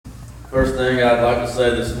First thing I'd like to say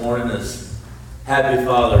this morning is Happy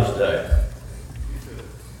Father's Day.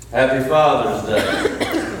 Happy Father's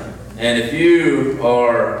Day. And if you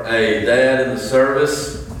are a dad in the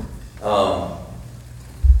service,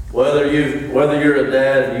 whether you're a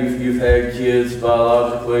dad and you've had kids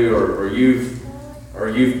biologically or you've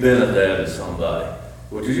been a dad to somebody,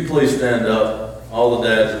 would you please stand up? All the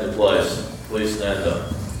dads in the place, please stand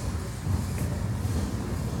up.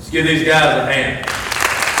 Let's give these guys a hand.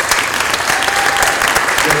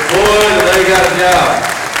 Boy, they got a job.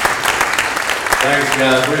 Thanks,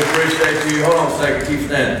 guys. We appreciate you. Hold on a second. Keep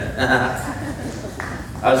standing.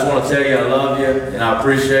 I just want to tell you I love you and I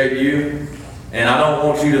appreciate you. And I don't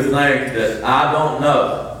want you to think that I don't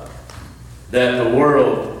know that the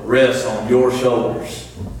world rests on your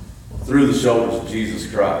shoulders through the shoulders of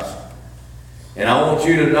Jesus Christ. And I want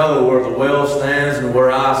you to know where the well stands and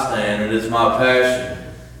where I stand. It is my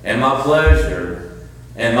passion and my pleasure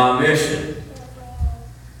and my mission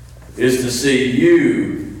is to see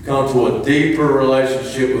you come to a deeper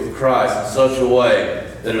relationship with Christ in such a way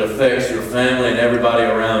that it affects your family and everybody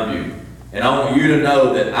around you. And I want you to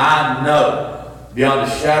know that I know, beyond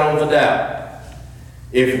a shadow of a doubt,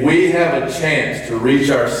 if we have a chance to reach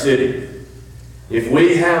our city, if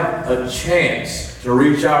we have a chance to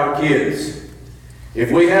reach our kids,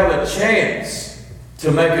 if we have a chance to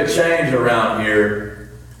make a change around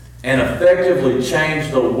here and effectively change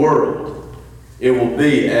the world, it will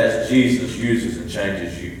be as Jesus uses and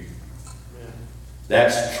changes you.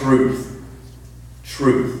 That's truth.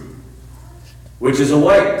 Truth. Which is a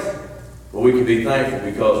weight. But we can be thankful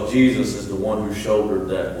because Jesus is the one who shouldered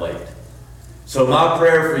that weight. So my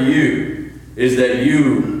prayer for you is that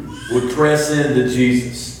you would press into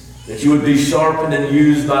Jesus. That you would be sharpened and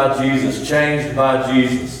used by Jesus, changed by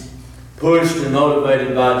Jesus, pushed and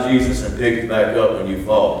motivated by Jesus, and picked back up when you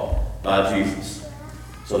fall by Jesus.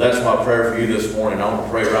 So that's my prayer for you this morning. I want to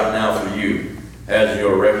pray right now for you as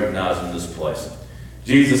you're recognized in this place.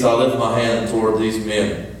 Jesus, I lift my hand toward these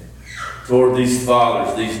men, toward these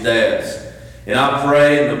fathers, these dads. And I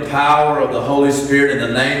pray in the power of the Holy Spirit, in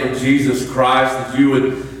the name of Jesus Christ, that you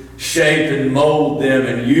would shape and mold them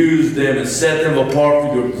and use them and set them apart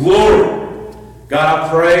for your glory. God, I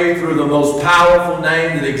pray through the most powerful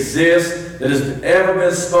name that exists, that has ever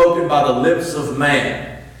been spoken by the lips of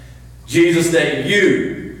man. Jesus, that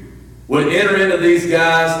you would enter into these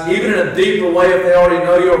guys, even in a deeper way if they already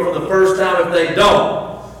know you, or for the first time if they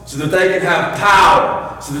don't, so that they can have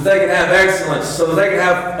power, so that they can have excellence, so that they can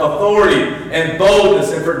have authority and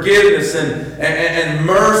boldness and forgiveness and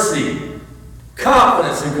mercy,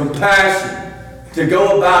 confidence and compassion to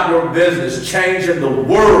go about your business, changing the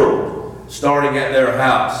world, starting at their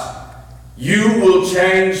house. You will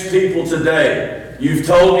change people today. You've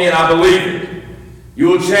told me and I believe it. You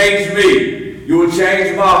will change me. You will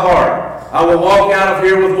change my heart. I will walk out of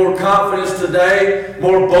here with more confidence today,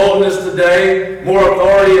 more boldness today, more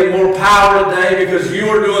authority and more power today because you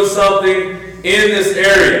are doing something in this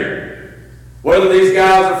area. Whether these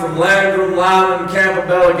guys are from Landrum, Lyman,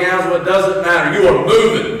 Campbell, Gainesville, it doesn't matter. You are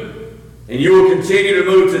moving. And you will continue to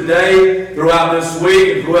move today, throughout this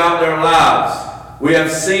week, and throughout their lives. We have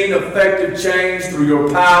seen effective change through your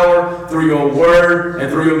power, through your word, and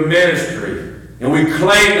through your ministry. And we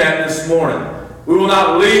claim that this morning. We will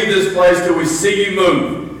not leave this place till we see you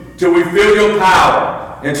move, till we feel your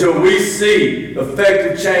power, until we see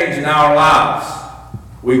effective change in our lives.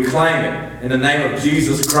 We claim it in the name of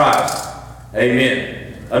Jesus Christ.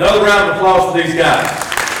 Amen. Another round of applause for these guys.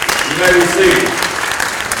 You may be seated.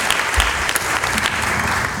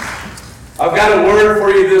 I've got a word for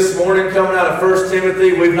you this morning coming out of 1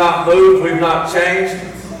 Timothy. We've not moved, we've not changed.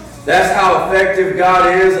 That's how effective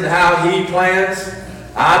God is and how He plans.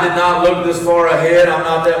 I did not look this far ahead. I'm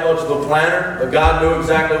not that much of a planner, but God knew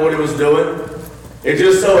exactly what He was doing. It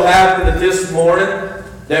just so happened that this morning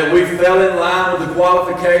that we fell in line with the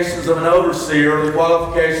qualifications of an overseer, or the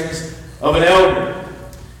qualifications of an elder.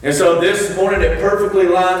 And so this morning it perfectly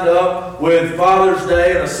lined up with Father's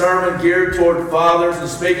Day and a sermon geared toward fathers and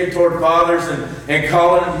speaking toward fathers and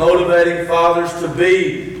calling and motivating fathers to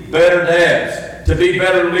be better dads, to be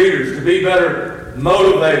better leaders, to be better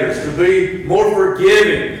motivators, to be more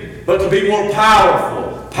forgiving, but to be more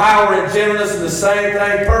powerful. Power and gentleness is the same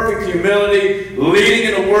thing. Perfect humility,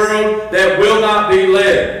 leading in a world that will not be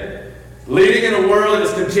led. Leading in a world that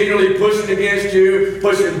is continually pushing against you,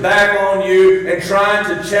 pushing back on you, and trying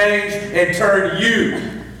to change and turn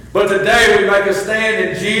you. But today we make a stand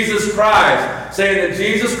in Jesus Christ, saying that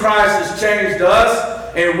Jesus Christ has changed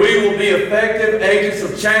us, and we will be effective agents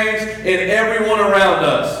of change in everyone around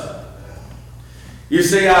us. You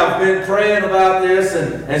see, I've been praying about this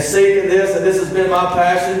and seeking this, and this has been my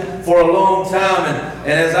passion for a long time.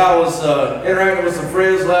 And as I was interacting with some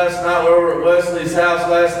friends last night, we were at Wesley's house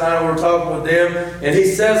last night, and we were talking with them, and he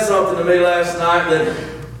said something to me last night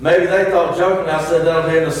that maybe they thought jokingly I said that'll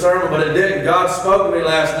be in the sermon, but it didn't. God spoke to me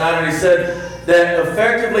last night, and he said that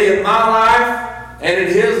effectively in my life and in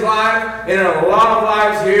his life and in a lot of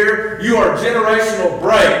lives here, you are generational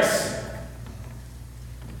breaks.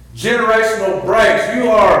 Generational breaks.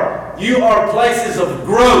 You are places of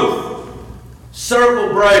growth,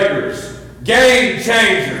 circle breakers, game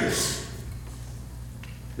changers.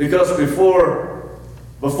 Because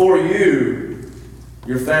before you,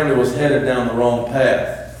 your family was headed down the wrong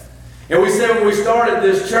path. And we said when we started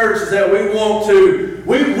this church is that we really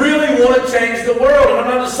want to change the world. And I'm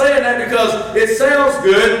not just saying that because it sounds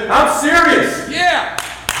good. I'm serious. Yeah.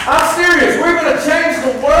 I'm serious. We're going to change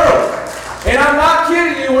the world. And I'm not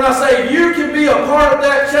kidding you when I say you can be a part of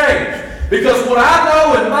that change. Because what I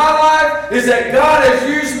know in my life is that God has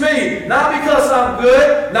used me, not because I'm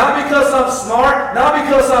good, not because I'm smart, not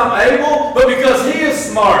because I'm able, but because He is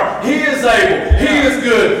smart, He is able, He is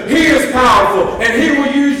good, He is powerful, and He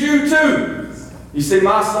will use you too. You see,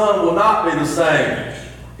 my son will not be the same.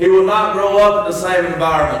 He will not grow up in the same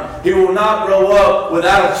environment. He will not grow up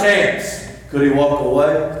without a chance. Could he walk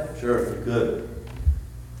away? Sure, if he could.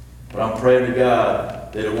 But I'm praying to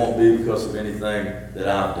God that it won't be because of anything that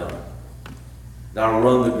I've done. That I'll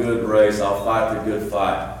run the good race, I'll fight the good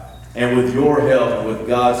fight. And with your help and with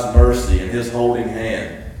God's mercy and His holding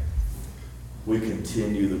hand, we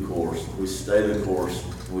continue the course. We stay the course,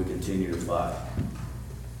 and we continue to fight.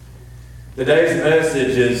 Today's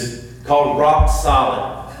message is called Rock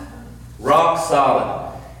Solid. Rock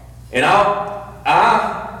Solid. And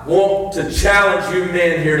I want to challenge you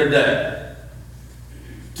men here today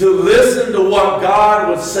to listen to what God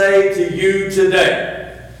would say to you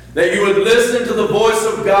today. That you would listen to the voice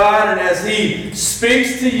of God, and as He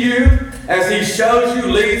speaks to you, as He shows you,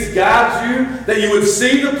 leads, guides you, that you would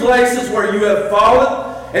see the places where you have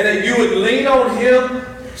fallen, and that you would lean on Him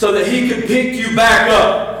so that He could pick you back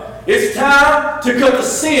up. It's time to cut the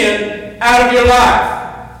sin out of your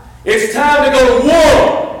life. It's time to go to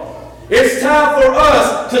war. It's time for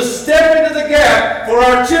us to step into the gap for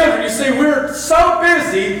our children. You see, we're so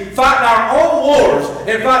busy fighting our own wars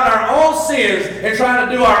and fighting our own sins and trying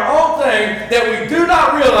to do our own thing that we do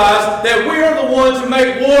not realize that we are the ones who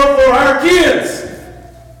make war for our kids.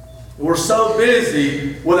 We're so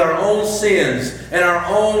busy with our own sins and our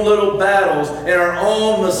own little battles and our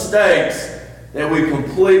own mistakes that we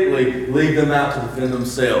completely leave them out to defend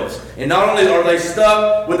themselves. And not only are they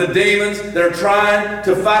stuck with the demons that are trying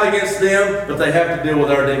to fight against them, but they have to deal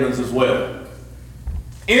with our demons as well.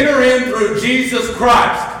 Enter in through Jesus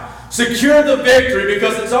Christ. Secure the victory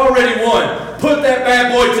because it's already won. Put that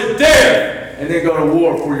bad boy to death and then go to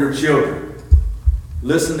war for your children.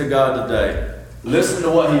 Listen to God today. Listen to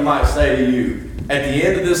what He might say to you. At the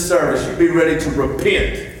end of this service, you be ready to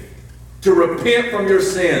repent. To repent from your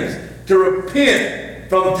sins. To repent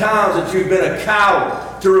from times that you've been a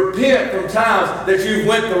coward. To repent from times that you've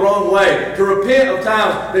went the wrong way. To repent of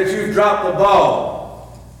times that you've dropped the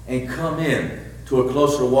ball. And come in to a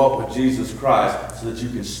closer walk with Jesus Christ so that you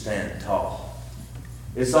can stand tall.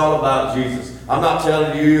 It's all about Jesus. I'm not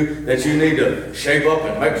telling you that you need to shape up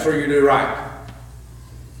and make sure you do right.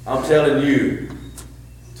 I'm telling you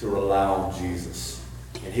to rely on Jesus.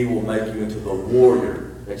 And He will make you into the warrior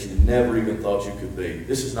that you never even thought you could be.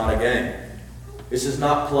 This is not a game. This is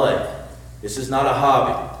not play. This is not a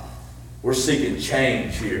hobby. We're seeking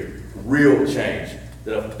change here. Real change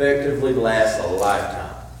that effectively lasts a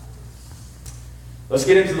lifetime. Let's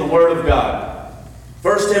get into the Word of God.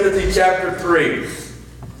 1 Timothy chapter 3.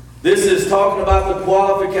 This is talking about the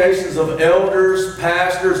qualifications of elders,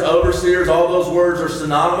 pastors, overseers. All those words are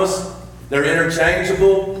synonymous. They're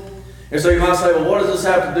interchangeable. And so you might say, well, what does this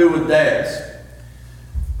have to do with dads?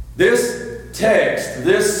 This text,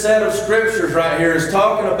 this set of scriptures right here is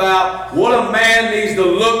talking about what a man needs to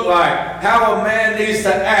look like, how a man needs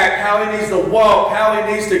to act, how he needs to walk, how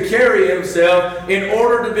he needs to carry himself in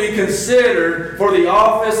order to be considered for the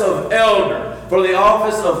office of elder, for the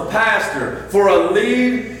office of pastor, for a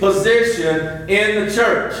lead position in the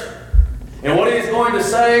church. And what he's going to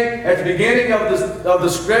say at the beginning of the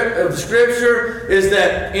scripture is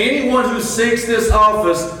that anyone who seeks this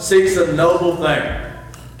office seeks a noble thing.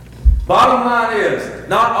 Bottom line is,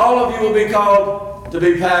 not all of you will be called to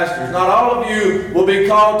be pastors. Not all of you will be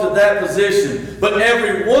called to that position. But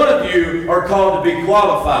every one of you are called to be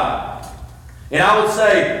qualified. And I would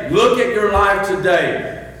say, look at your life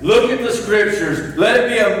today. Look at the Scriptures. Let it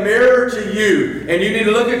be a mirror to you. And you need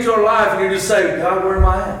to look at your life and you need to say, God, where am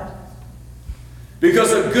I at?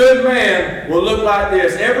 Because a good man will look like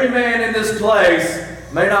this. Every man in this place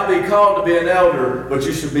may not be called to be an elder, but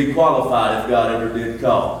you should be qualified if God ever did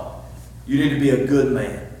call. You need to be a good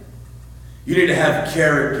man. You need to have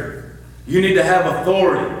character. You need to have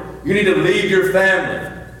authority. You need to lead your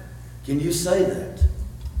family. Can you say that?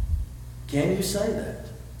 Can you say that?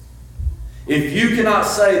 If you cannot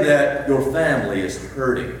say that, your family is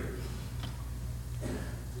hurting.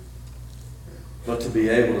 But to be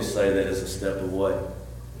able to say that is a step away.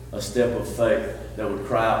 A step of faith that would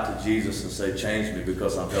cry out to Jesus and say, change me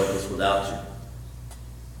because I'm helpless without you.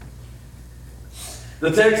 The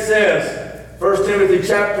text says, 1 Timothy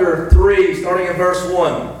chapter 3, starting in verse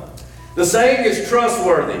 1. The saying is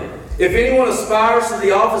trustworthy. If anyone aspires to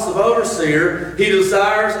the office of overseer, he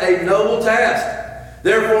desires a noble task.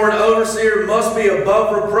 Therefore, an overseer must be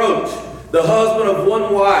above reproach, the husband of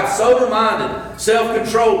one wife, sober-minded,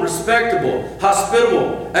 self-controlled, respectable,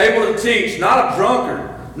 hospitable, able to teach, not a drunkard,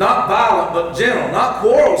 not violent, but gentle, not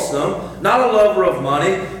quarrelsome, not a lover of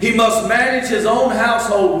money. He must manage his own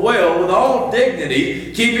household well with all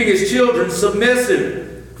dignity, keeping his children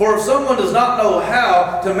submissive. For if someone does not know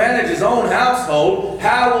how to manage his own household,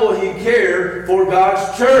 how will he care for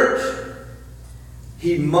God's church?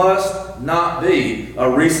 He must not be a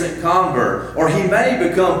recent convert, or he may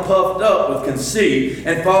become puffed up with conceit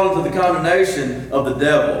and fall into the condemnation of the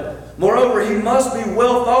devil. Moreover, he must be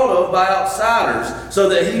well thought of by outsiders, so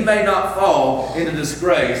that he may not fall into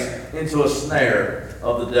disgrace, into a snare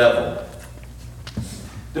of the devil.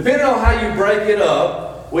 Depending on how you break it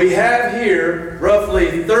up, we have here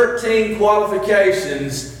roughly 13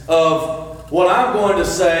 qualifications of what I'm going to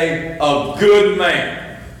say a good man.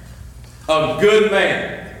 A good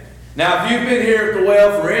man. Now, if you've been here at the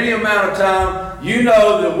well for any amount of time, you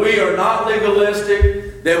know that we are not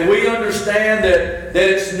legalistic, that we understand that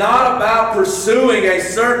it's not about pursuing a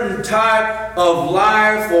certain type of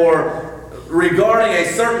life or regarding a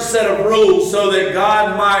certain set of rules so that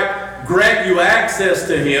God might grant you access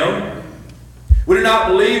to Him. We do not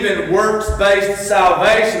believe in works-based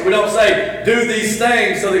salvation. We don't say, do these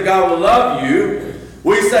things so that God will love you.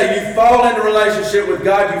 We say you fall into relationship with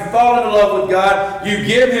God, you fall into love with God, you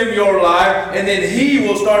give Him your life, and then He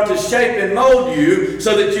will start to shape and mold you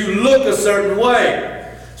so that you look a certain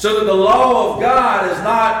way. So that the law of God is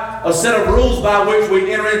not a set of rules by which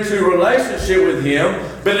we enter into a relationship with Him,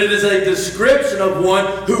 but it is a description of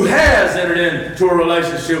one who has entered into a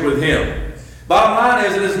relationship with Him. Bottom line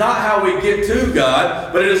is, it is not how we get to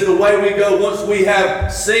God, but it is the way we go once we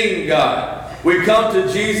have seen God. We come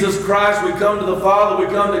to Jesus Christ, we come to the Father,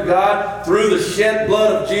 we come to God through the shed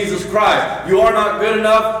blood of Jesus Christ. You are not good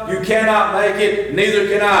enough, you cannot make it, neither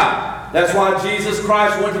can I. That's why Jesus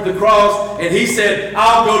Christ went to the cross and He said,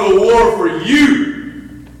 I'll go to war for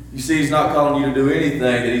you. You see, He's not calling you to do anything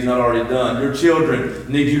that He's not already done. Your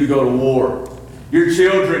children need you to go to war. Your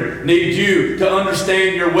children need you to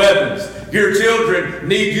understand your weapons. Your children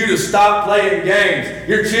need you to stop playing games.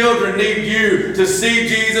 Your children need you to see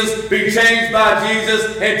Jesus, be changed by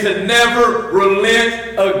Jesus, and to never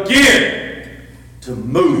relent again. To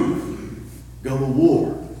move. Go to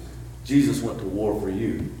war. Jesus went to war for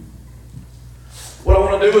you. What I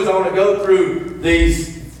want to do is I want to go through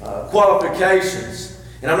these qualifications.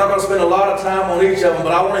 And I'm not going to spend a lot of time on each of them,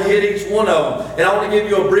 but I want to hit each one of them. And I want to give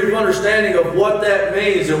you a brief understanding of what that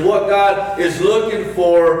means and what God is looking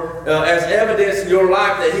for as evidence in your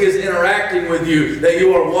life that He is interacting with you, that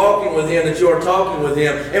you are walking with Him, that you are talking with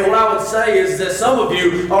Him. And what I would say is that some of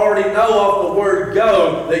you already know off the word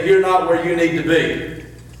go that you're not where you need to be.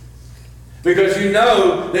 Because you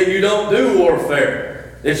know that you don't do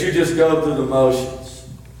warfare, that you just go through the motions.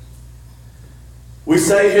 We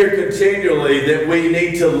say here continually that we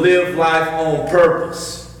need to live life on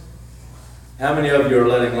purpose. How many of you are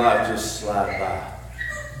letting life just slide by?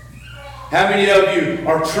 How many of you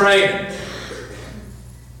are training?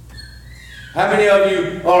 How many of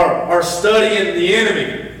you are studying the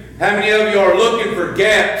enemy? How many of you are looking for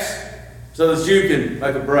gaps so that you can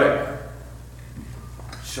make a break?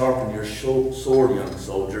 Sharpen your sword, young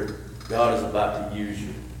soldier. God is about to use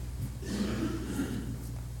you.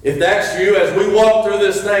 If that's you, as we walk through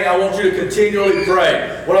this thing, I want you to continually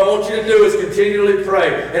pray. What I want you to do is continually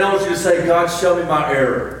pray. And I want you to say, God, show me my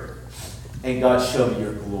error. And God, show me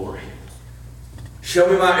your glory.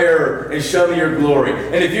 Show me my error and show me your glory.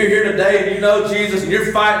 And if you're here today and you know Jesus and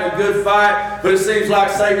you're fighting a good fight, but it seems like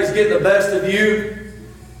Satan is getting the best of you,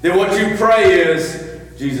 then what you pray is,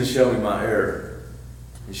 Jesus, show me my error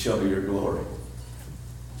and show me your glory.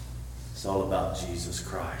 It's all about Jesus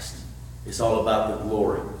Christ. It's all about the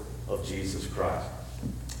glory of Jesus Christ.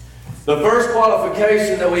 The first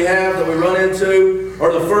qualification that we have, that we run into,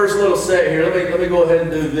 or the first little set here, let me go ahead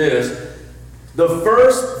and do this. The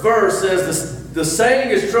first verse says, the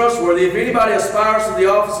saying is trustworthy. If anybody aspires to the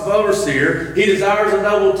office of overseer, he desires a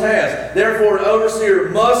noble task. Therefore, an overseer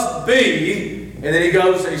must be, and then he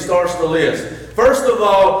goes and he starts the list. First of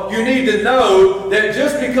all, you need to know that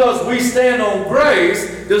just because we stand on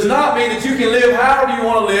grace does not mean that you can live however you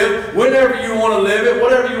want to live, whenever you want to live it,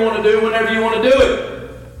 whatever you want to do, whenever you want to do it.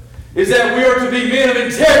 Is that we are to be men of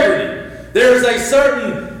integrity. There's a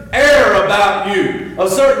certain air about you, a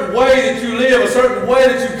certain way that you live, a certain way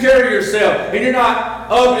that you carry yourself. And you're not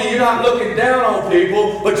ugly, you're not looking down on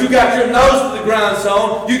people, but you got your nose to the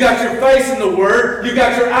grindstone, you got your face in the Word, you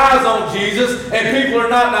got your eyes on Jesus, and people are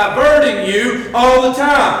not diverting you all the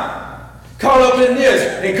time. Caught up in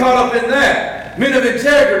this and caught up in that. Men of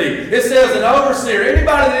integrity. It says an overseer,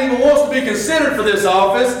 anybody that even wants to be considered for this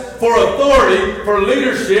office, for authority, for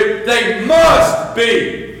leadership, they must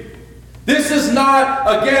be. This is not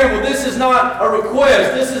a gamble. This is not a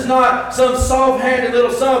request. This is not some soft-handed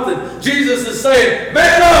little something. Jesus is saying,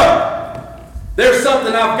 man up! There's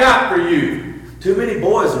something I've got for you. Too many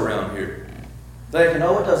boys around here thinking,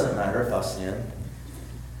 oh, it doesn't matter if I sin.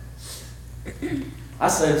 I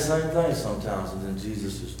say the same thing sometimes, and then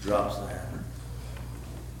Jesus just drops the hammer.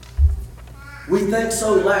 We think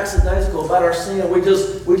so lackadaisical about our sin, we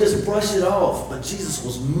just brush it off. But Jesus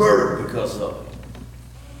was murdered because of it.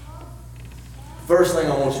 First thing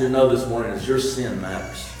I want you to know this morning is your sin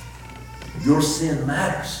matters. Your sin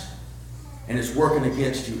matters. And it's working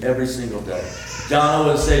against you every single day. John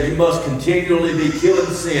Owen said, you must continually be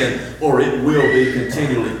killing sin, or it will be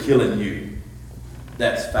continually killing you.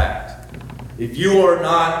 That's fact. If you are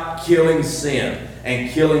not killing sin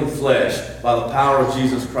and killing flesh by the power of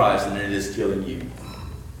Jesus Christ, then it is killing you.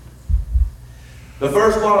 The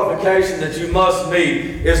first qualification that you must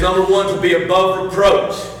meet is, number one, to be above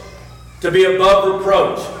reproach. To be above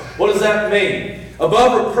reproach. What does that mean?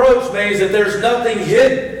 Above reproach means that there's nothing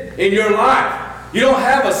hidden in your life. You don't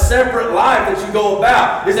have a separate life that you go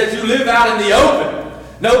about. It's that you live out in the open.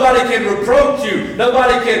 Nobody can reproach you.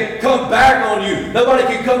 Nobody can come back on you. Nobody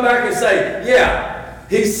can come back and say, yeah,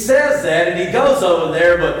 he says that and he goes over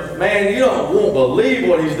there, but man, you won't believe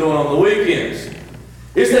what he's doing on the weekends.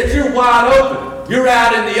 It's that you're wide open. You're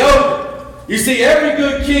out in the open. You see, every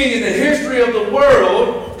good king in the history of the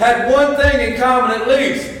world had one thing in common at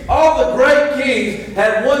least. All the great kings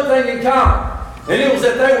had one thing in common. And it was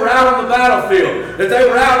that they were out on the battlefield. That they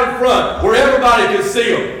were out in front where everybody could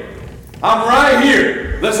see them. I'm right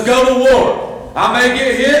here. Let's go to war. I may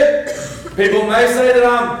get hit. People may say that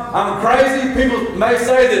I'm crazy. People may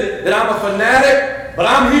say that I'm a fanatic. But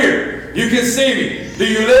I'm here. You can see me. Do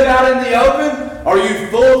you live out in the open? Are you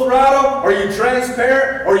full throttle? Are you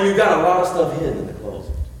transparent? Or you got a lot of stuff hidden in the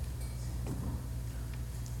closet?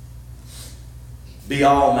 Be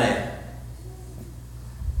all man.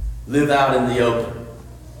 Live out in the open.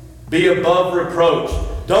 Be above reproach.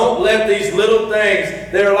 Don't let these little things,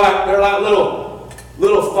 they're like little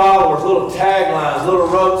followers, little taglines, little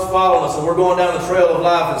ropes following us, and we're going down the trail of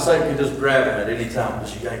life, and Satan can just grab them at any time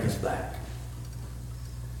because you yank us back.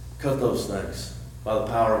 Cut those things by the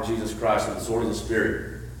power of Jesus Christ and the sword of the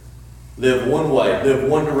Spirit. Live one way, live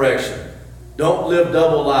one direction. Don't live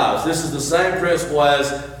double lives. This is the same principle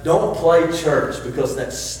as don't play church because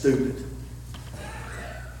that's stupid.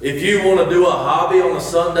 If you want to do a hobby on a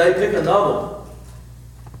Sunday, pick another one.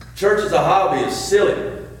 Church as a hobby is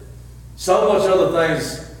silly. So much other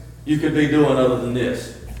things you could be doing other than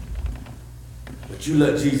this. But you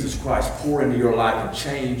let Jesus Christ pour into your life and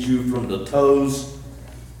change you from the toes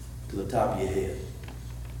to the top of your head.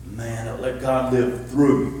 Man, let God live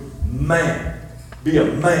through you. Man, be a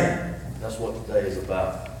man. That's what today is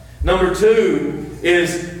about. Number two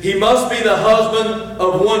is he must be the husband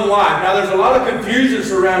of one wife. Now there's a lot of confusion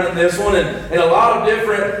surrounding this one and a lot of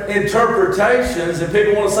different interpretations, and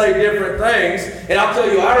people want to say different things. And I'll tell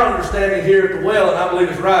you our understanding here at the well, and I believe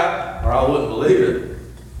it's right, or I wouldn't believe it,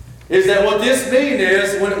 is that what this means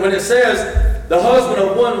is when it says the husband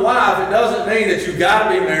of one wife, it doesn't mean that you've got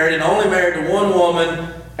to be married and only married to one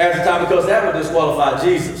woman at the time, because that would disqualify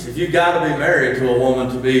Jesus. If you've got to be married to a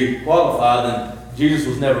woman to be qualified, then Jesus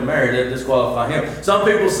was never married. That would disqualify him. Some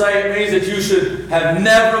people say it means that you should have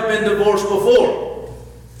never been divorced before.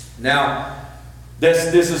 Now,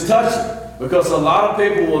 this is touchy, because a lot of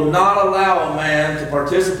people will not allow a man to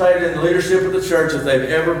participate in the leadership of the church if they've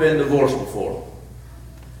ever been divorced before.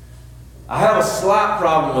 I have a slight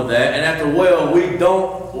problem with that, and at the well, we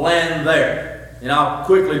don't land there. And I'll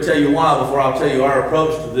quickly tell you why before I'll tell you our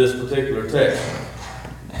approach to this particular text.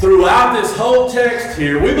 throughout this whole text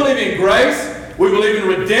here, we believe in grace, we believe in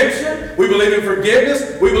redemption, we believe in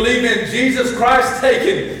forgiveness, we believe in Jesus Christ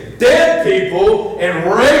taking dead people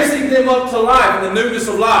and raising them up to life in the newness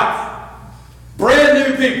of life. Brand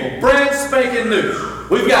new people, brand spanking new.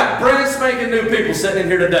 We've got brand spanking new people sitting in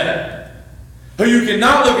here today who you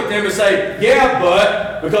cannot look at them and say, yeah,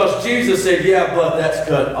 but, because Jesus said, yeah, but that's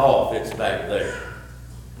cut off. It's back there.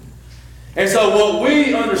 And so what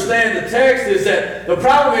we understand the text is that the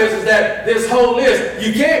problem is that this whole list,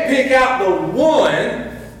 you can't pick out the one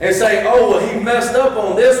and say, oh, well, he messed up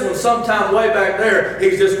on this one sometime way back there.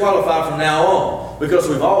 He's disqualified from now on. Because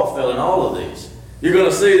we've all fell in all of these. You're going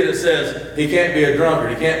to see that it says he can't be a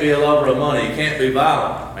drunkard, he can't be a lover of money, he can't be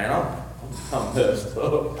violent. Man, I'm messed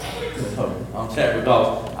up. I'm sad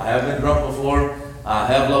because I have been drunk before, I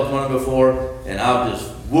have loved money before, and I've just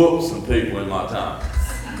whooped some people in my time.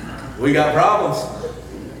 We got problems.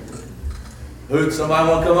 Somebody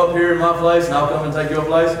want to come up here in my place and I'll come and take your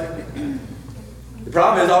place? The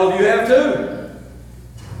problem is all of you have too.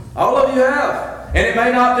 All of you have. And it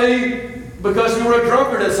may not be because you were a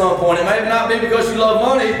drunkard at some point. It may not be because you love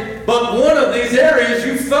money, but one of these areas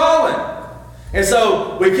you've fallen. And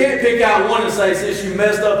so we can't pick out one and say, since you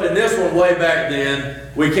messed up in this one way back then,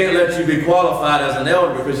 we can't let you be qualified as an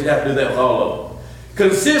elder because you'd have to do that with all of them.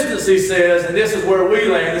 Consistency says, and this is where we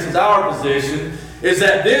land, this is our position, is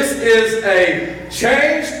that this is a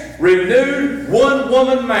changed, renewed,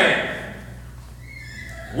 one-woman man.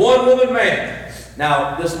 One-woman man.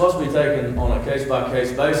 Now, this must be taken on a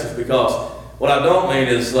case-by-case basis because what I don't mean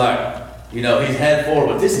is like, he's had four,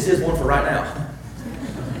 but this is his one for right now.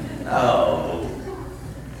 No.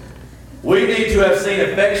 We need to have seen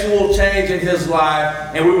effectual change in his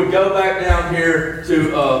life, and we would go back down here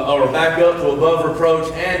to, or back up to above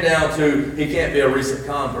reproach and down to he can't be a recent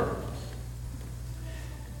convert.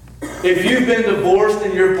 If you've been divorced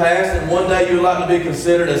in your past and one day you'd like to be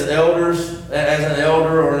considered as an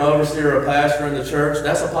elder or an overseer or a pastor in the church,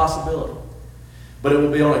 that's a possibility. But it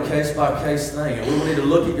will be on a case-by-case thing, and we will need to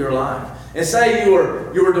look at your life. And say you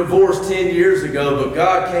were divorced 10 years ago, but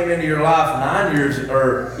God came into your life 9 years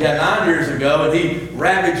ago, and He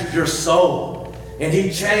ravaged your soul, and He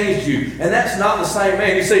changed you. And that's not the same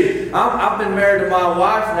man. You see, I've been married to my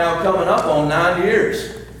wife now coming up on 9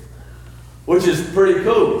 years, which is pretty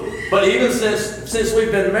cool. But even since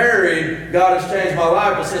we've been married, God has changed my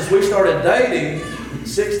life. But since we started dating,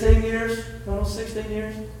 16 years? Going on 16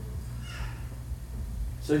 years?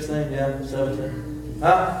 16, yeah, 17.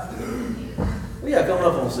 Huh? Well, yeah, coming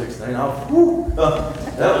up on 16.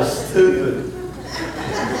 That was stupid.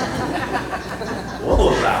 What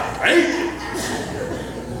was I thinking?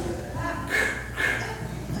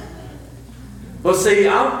 But see,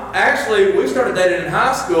 we started dating in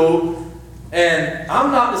high school, and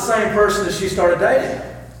I'm not the same person that she started dating.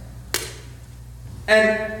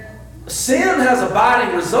 And sin has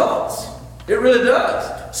abiding results. It really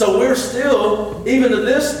does. So we're still, even to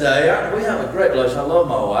this day, we have a great relationship. I love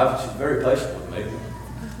my wife, and she's very patient with me.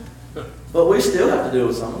 But we still have to deal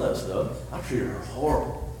with some of that stuff. I treat her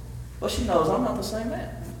horrible. But she knows I'm not the same man.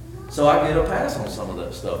 So I get a pass on some of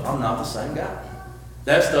that stuff. I'm not the same guy.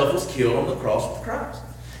 That stuff was killed on the cross of Christ.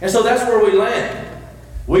 And so that's where we land.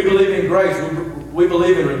 We believe in grace. We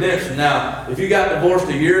believe in redemption. Now, if you got divorced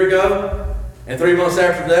a year ago, and 3 months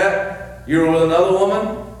after that, you were with another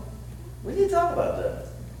woman, we need to talk about that.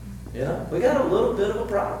 We got a little bit of a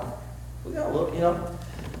problem. We got a little,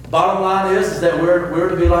 Bottom line is that we're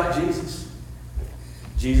to be like Jesus.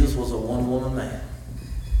 Jesus was a one-woman man.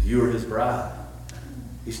 You were his bride.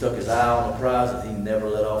 He stuck his eye on the prize and he never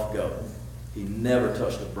let off go. He never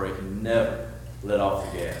touched the brake. He never let off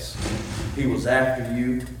the gas. He was after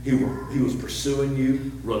you. He was pursuing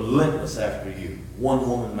you, relentless after you.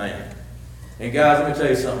 One-woman man. And guys, let me tell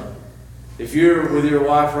you something. If you're with your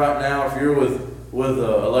wife right now, if you're with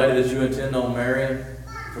a lady that you intend on marrying,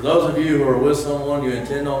 for those of you who are with someone you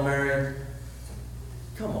intend on marrying,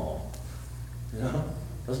 come on.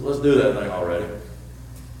 Let's do that thing already.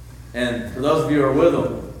 And for those of you who are with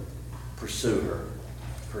them, pursue her.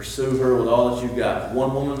 Pursue her with all that you've got.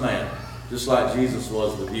 One woman man, just like Jesus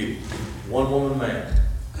was with you. One woman man.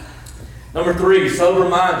 Number 3,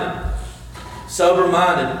 sober-minded.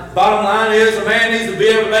 Sober-minded. Bottom line is a man needs to be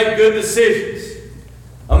able to make good decisions.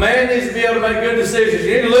 A man needs to be able to make good decisions.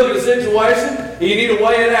 You need to look at the situation and you need to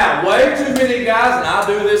weigh it out. Way too many guys, and I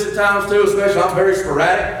do this at times too, especially I'm very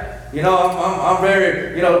sporadic. I'm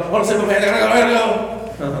very, want to say, man, I gotta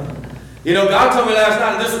go. God told me last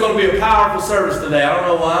night that this was going to be a powerful service today. I don't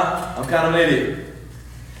know why. I'm kind of an idiot.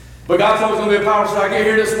 But God told me it's going to be a powerful service. I get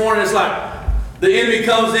here this morning, it's like the enemy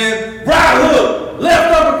comes in, right hook,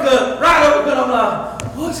 left uppercut, right uppercut. I'm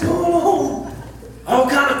like, what what's going on? All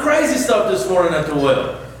kind of crazy stuff this morning at the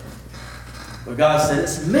well. But God said,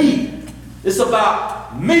 it's me. It's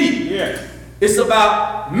about me. Yes. It's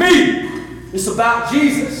about me. It's about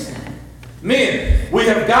Jesus. Men, we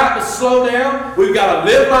have got to slow down. We've got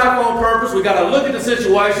to live life on purpose. We've got to look at the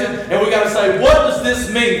situation, and we've got to say, what does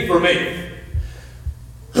this mean for me?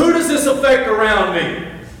 Who does this affect around me?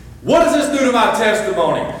 What does this do to my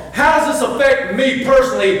testimony? How does this affect me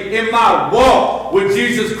personally in my walk with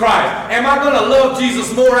Jesus Christ? Am I going to love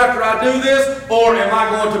Jesus more after I do this, or am I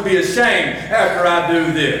going to be ashamed after I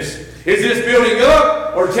do this? Is this building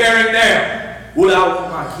up or tearing down? Would I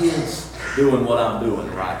want my kids doing what I'm doing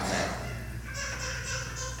right now?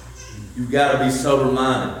 You've got to be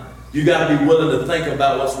sober-minded. You've got to be willing to think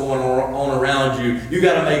about what's going on around you. You've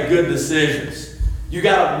got to make good decisions. You've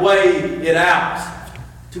got to weigh it out.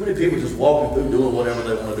 Too many people just walking through doing whatever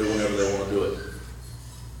they want to do whenever they want to do it.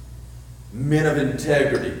 Men of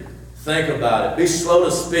integrity. Think about it. Be slow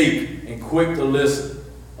to speak and quick to listen.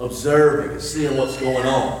 Observing and seeing what's going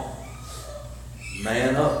on.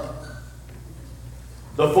 Man up.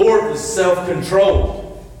 The fourth is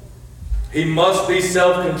self-control. He must be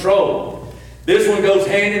self-controlled. This one goes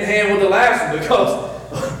hand in hand with the last one,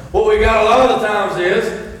 because what we got a lot of the times is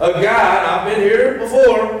a guy, and I've been here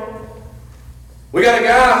before, we got a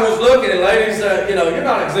guy who's looking, and ladies, you're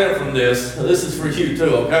not exempt from this. This is for you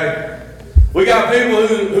too, okay? We got people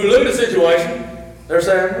who look at the situation, they're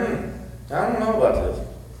saying, I don't know about this.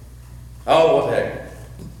 Oh, what the heck?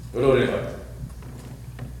 We'll do it anyway.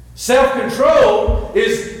 Self-control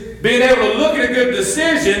is being able to look at a good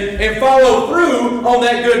decision and follow through on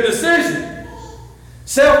that good decision.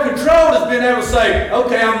 Self-control is being able to say,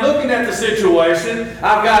 okay, I'm looking at the situation.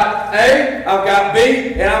 I've got A, I've got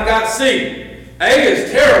B, and I've got C. A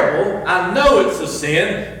is terrible. I know it's a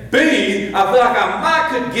sin. B, I feel like I might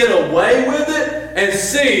could get away with it. And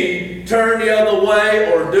C, turn the other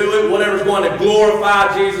way or do it, whatever's going to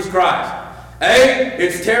glorify Jesus Christ. A,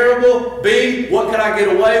 it's terrible. B, what can I get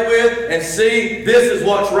away with? And C, this is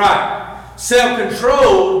what's right.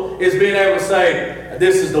 Self-control is being able to say,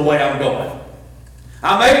 this is the way I'm going.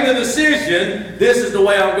 I made the decision, this is the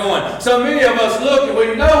way I'm going. So many of us look and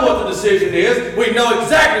we know what the decision is. We know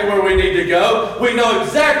exactly where we need to go. We know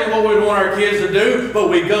exactly what we want our kids to do, but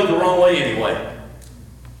we go the wrong way anyway.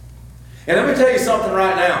 And let me tell you something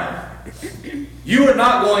right now. You are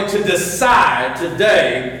not going to decide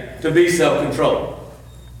today to be self-controlled.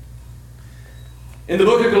 In the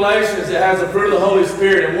book of Galatians, it has the fruit of the Holy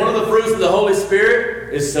Spirit, and one of the fruits of the Holy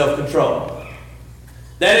Spirit is self-control.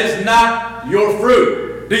 That is not your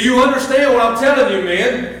fruit. Do you understand what I'm telling you,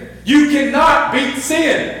 men? You cannot beat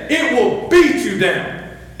sin. It will beat you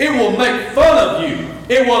down. It will make fun of you.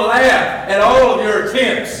 It will laugh at all of your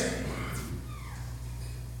attempts.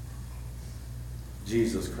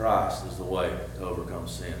 Jesus Christ is the way to overcome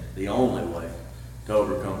sin. The only way to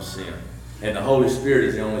overcome sin. And the Holy Spirit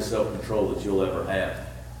is the only self-control that you'll ever have.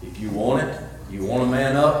 If you want it, you want to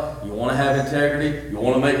man up, you want to have integrity, you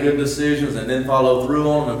want to make good decisions and then follow through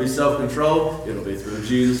on them and be self-controlled, it'll be through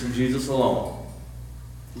Jesus and Jesus alone.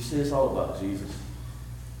 You see, it's all about Jesus.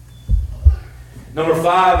 Number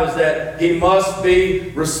 5 is that he must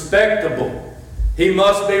be respectable. He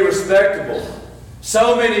must be respectable.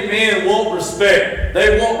 So many men want respect.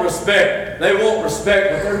 They want respect. They want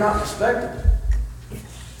respect, but they're not respectable.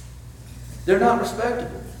 They're not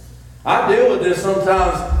respectable. I deal with this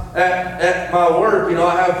sometimes at my work.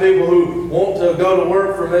 I have people who want to go to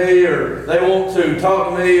work for me, or they want to talk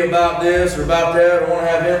to me about this or about that, or want to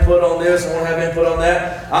have input on this, or want to have input on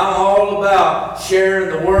that. I'm all about sharing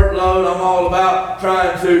the workload. I'm all about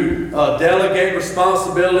trying to delegate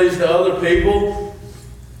responsibilities to other people.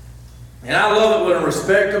 And I love it when a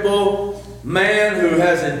respectable man who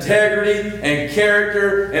has integrity and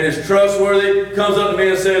character and is trustworthy comes up to me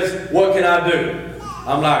and says, what can I do?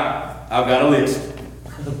 I'm like, I've got a list.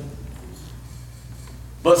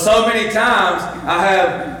 But so many times I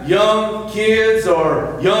have young kids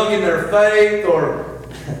or young in their faith or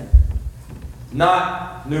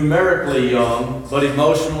not numerically young, but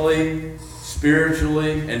emotionally,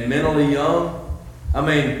 spiritually, and mentally young. I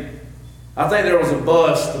think there was a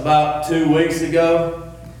bust about 2 weeks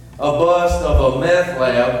ago, a bust of a meth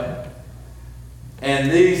lab,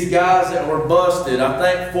 and these guys that were busted, I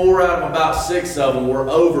think 4 out of about 6 of them were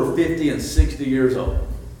over 50 and 60 years old.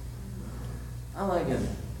 I'm thinking,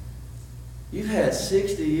 you've had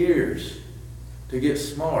 60 years to get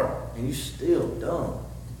smart, and you still dumb.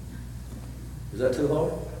 Is that too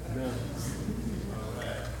hard? No.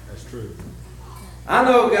 That's true. I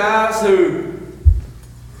know guys who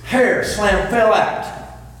hair fell out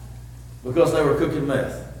because they were cooking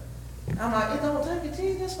meth. I'm like, it don't take a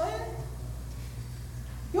genius, man.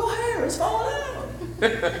 Your hair is falling out.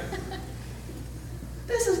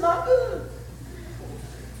 This is not good.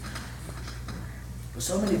 But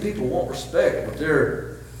so many people want respect, but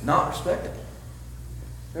they're not respectable.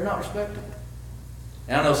 They're not respectable.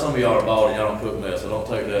 And I know some of y'all are bald and y'all don't cook mess, so don't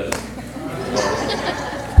take that as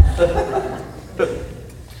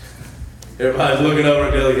everybody's looking over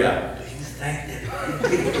at the other guy. Do you think that?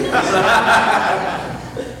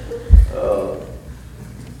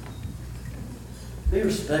 Be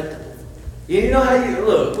respectable. You know how you,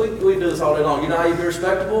 look, we do this all day long. You know how you be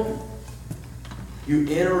respectable? You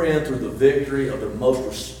enter in through the victory of the most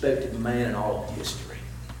respected man in all of history.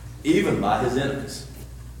 Even by his enemies.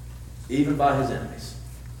 Even by his enemies.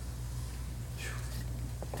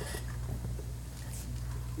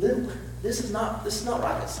 This is not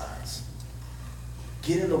rocket science.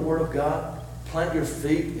 Get in the Word of God. Plant your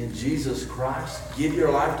feet in Jesus Christ. Give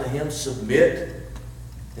your life to Him. Submit.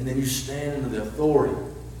 And then you stand into the authority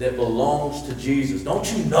that belongs to Jesus.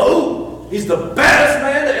 Don't you know He's the baddest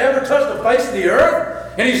man that ever touched the face of the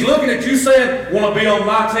earth? And He's looking at you saying, want to be on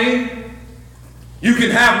my team? You can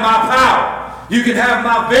have my power. You can have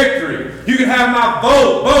my victory. You can have my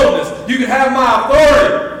boldness. You can have my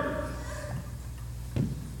authority.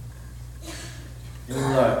 And you're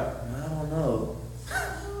like, I don't know.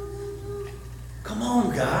 Come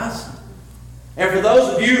on, guys. And for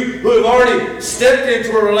those of you who have already stepped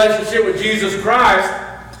into a relationship with Jesus Christ,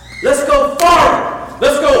 let's go farther.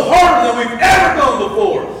 Let's go harder than we've ever gone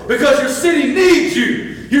before. Because your city needs you.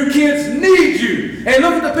 Your kids need you. And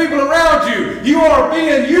look at the people around you. You are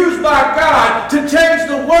being used by God to change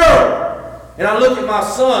the world. And I look at my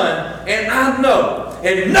son, and I know,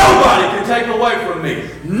 and nobody can take it away from me.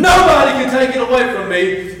 Nobody can take it away from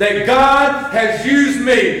me that God has used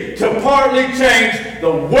me to partly change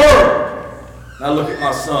the world. I look at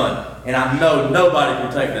my son, and I know nobody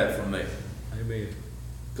can take that from me. Amen.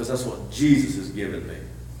 Because that's what Jesus has given me.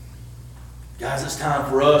 Guys, it's time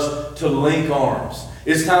for us to link arms.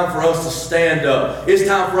 It's time for us to stand up. It's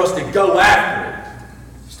time for us to go after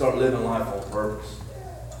it. Start living life on purpose.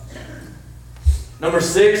 Number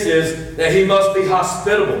 6 is that he must be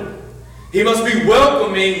hospitable. He must be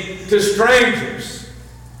welcoming to strangers.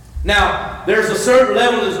 Now, there's a certain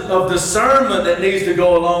level of discernment that needs to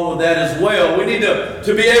go along with that as well. We need to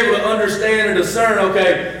be able to understand and discern,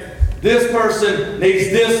 okay, this person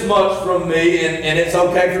needs this much from me, and it's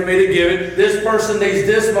okay for me to give it. This person needs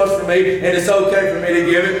this much from me, and it's okay for me to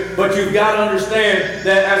give it. But you've got to understand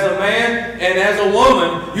that as a man and as a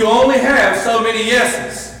woman, you only have so many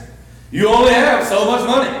yeses. You only have so much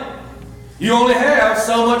money. You only have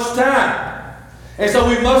so much time. And so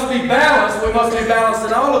we must be balanced. We must be balanced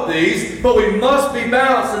in all of these, but we must be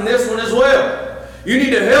balanced in this one as well. You need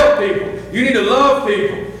to help people. You need to love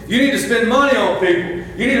people. You need to spend money on people.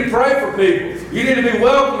 You need to pray for people. You need to be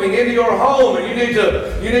welcoming into your home, and you need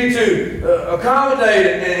to accommodate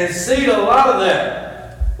and seed a lot of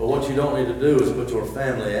that. But what you don't need to do is put your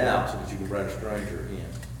family out so that you can bring a stranger in.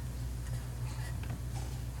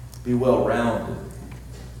 Be well-rounded.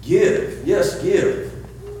 Give. Yes, give.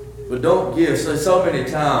 But don't give. So many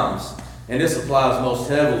times, and this applies most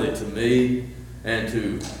heavily to me and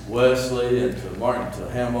to Wesley and to Martin, to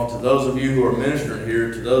Hamilton, to those of you who are ministering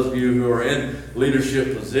here, to those of you who are in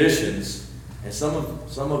leadership positions, and some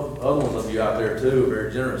of other ones of you out there too are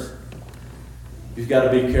very generous. You've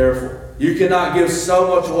got to be careful. You cannot give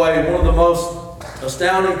so much away. One of the most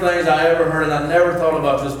astounding things I ever heard, and I never thought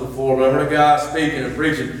about this before, but I heard a guy speaking and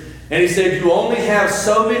preaching, and he said, you only have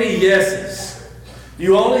so many yeses.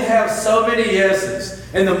 You only have so many yeses.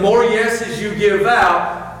 And the more yeses you give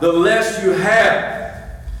out, the less you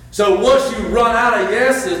have. So once you run out of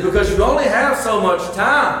yeses, because you only have so much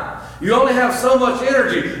time, you only have so much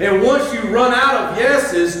energy, and once you run out of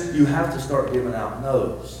yeses, you have to start giving out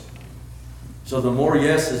no's. So the more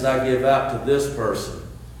yeses I give out to this person,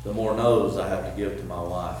 the more no's I have to give to my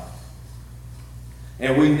wife.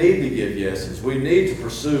 And we need to give yeses. We need to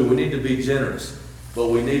pursue. We need to be generous. But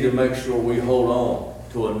we need to make sure we hold on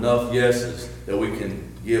to enough yeses that we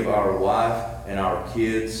can give our wife and our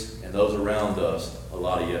kids and those around us a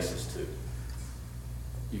lot of yeses too.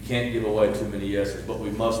 You can't give away too many yeses, but we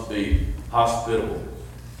must be hospitable.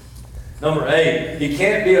 Number 8, he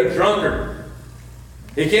can't be a drunkard.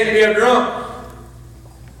 He can't be a drunk.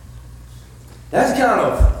 That's kind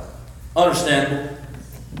of understandable.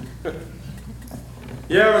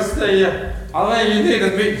 You ever say, I think you need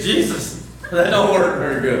to meet Jesus? That don't work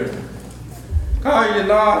very good. Call your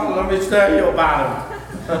Lord, let me tell you about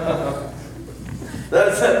him.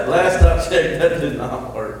 That's it. Last I checked, that did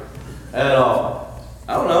not work at all.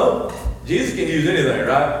 I don't know. Jesus can use anything,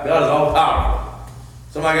 right? God is all powerful.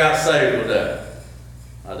 Somebody got saved with that.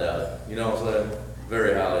 I doubt it. You know what I'm saying?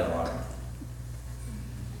 Very highly unlikely.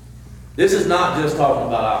 This is not just talking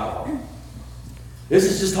about alcohol. This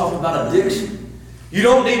is just talking about addiction. You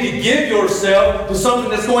don't need to give yourself to something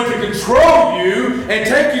that's going to control you and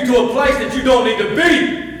take you to a place that you don't need to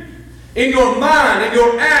be. In your mind, in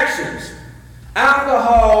your actions.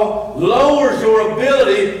 Alcohol lowers your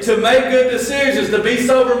ability to make good decisions, to be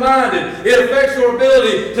sober-minded. It affects your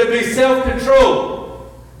ability to be self-controlled.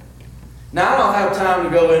 Now, I don't have time to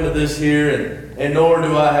go into this here, and nor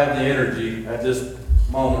do I have the energy at this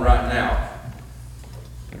moment right now.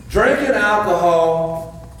 Drinking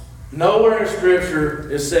alcohol, nowhere in Scripture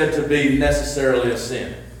is said to be necessarily a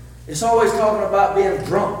sin. It's always talking about being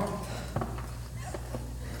drunk.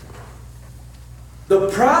 The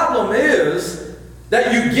problem is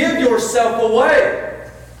that you give yourself away.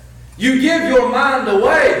 You give your mind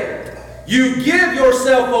away. You give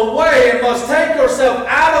yourself away and must take yourself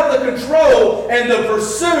out of the control and the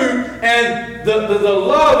pursuit and the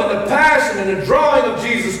love and the passion and the drawing of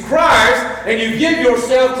Jesus Christ, and you give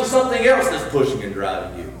yourself to something else that's pushing and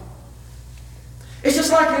driving you. It's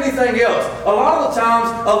just like anything else. A lot of the times,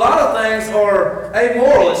 a lot of things are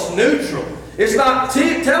amoral. It's neutral. It's not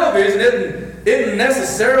television isn't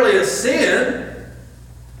necessarily a sin,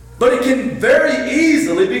 but it can very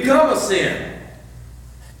easily become a sin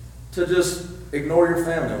to just ignore your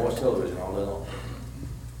family and watch television all day long.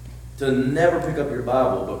 To never pick up your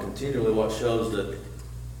Bible, but continually watch shows that,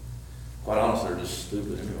 quite honestly, are just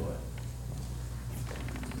stupid anyway.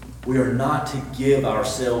 We are not to give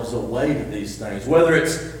ourselves away to these things, whether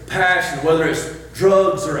it's passion, whether it's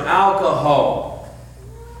drugs or alcohol,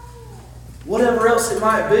 whatever else it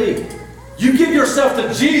might be. You give yourself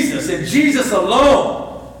to Jesus and Jesus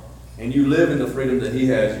alone, and you live in the freedom that He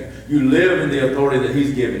has you. You live in the authority that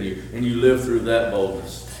He's given you, and you live through that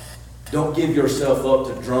boldness. Don't give yourself up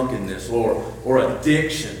to drunkenness or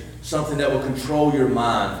addiction, something that will control your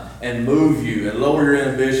mind and move you and lower your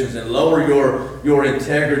ambitions and lower your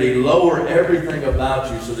integrity, lower everything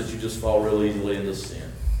about you so that you just fall real easily into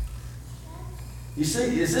sin. You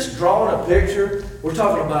see, is this drawing a picture? We're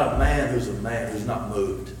talking about a man who's not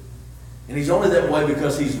moved. And he's only that way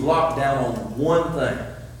because he's locked down on one thing,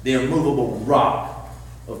 the immovable rock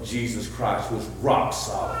of Jesus Christ, who is rock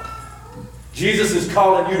solid. Jesus is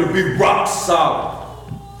calling you to be rock solid.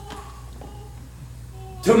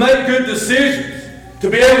 To make good decisions. To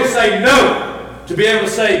be able to say no. To be able to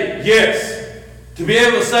say yes. To be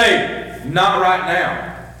able to say not right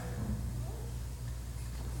now.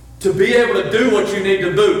 To be able to do what you need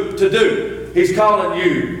to do. He's calling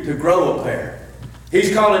you to grow a pair.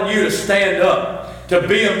 He's calling you to stand up. To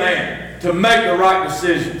be a man. To make the right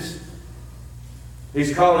decisions.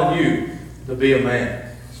 He's calling you to be a man.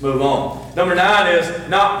 Let's move on. Number 9 is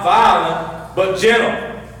not violent, but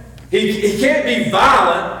gentle. He can't be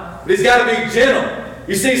violent, but he's got to be gentle.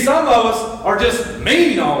 You see, some of us are just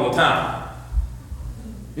mean all the time.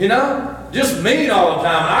 You know? Just mean all the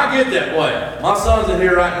time. And I get that way. My son's in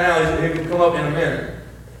here right now. He can come up in a minute.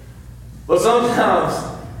 But sometimes,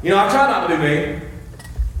 I try not to be mean.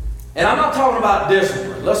 And I'm not talking about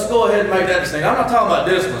discipline. Let's go ahead and make that distinction. I'm not talking about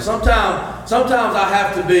discipline. Sometimes I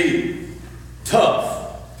have to be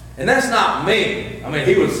tough. And that's not mean. I mean,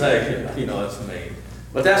 he would say, it's mean.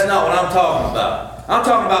 But that's not what I'm talking about. I'm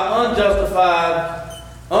talking about unjustified,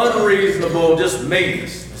 unreasonable, just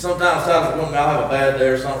meanness. Sometimes I'll have a bad day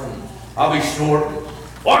or something. I'll be short.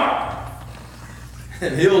 What?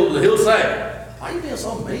 And he'll say, why are you being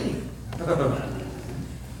so mean?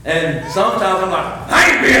 And sometimes I'm like, I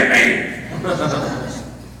ain't being mean.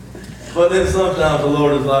 But then sometimes the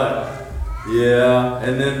Lord is like, yeah.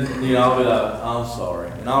 And then, I'll be like, I'm sorry.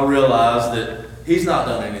 And I'll realize that He's not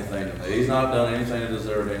done anything to me. He's not done anything to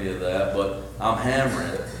deserve any of that. But I'm hammering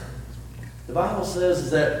it. The Bible says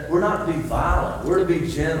that we're not to be violent. We're to be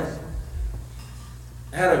gentle.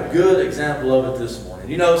 I had a good example of it this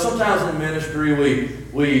morning. Sometimes in ministry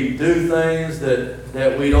we do things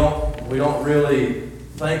that we don't really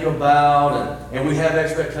think about, and we have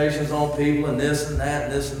expectations on people, and this and that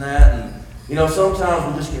and this and that, and sometimes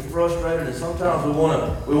we just get frustrated, and sometimes we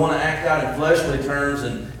want to act out in fleshly terms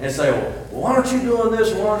and say, well, why aren't you doing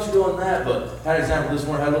this? Why aren't you doing that? But I had an example this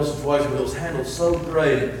morning. I had a little situation where it was handled so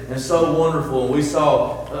great and so wonderful, and we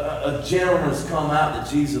saw a gentleness come out that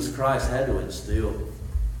Jesus Christ had to instill.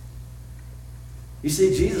 You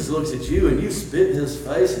see, Jesus looks at you, and you spit in His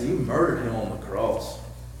face, and you murdered Him on the cross.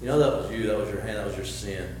 That was you, that was your hand, that was your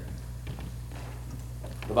sin.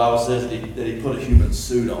 The Bible says that he put a human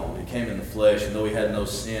suit on. He came in the flesh, and though He had no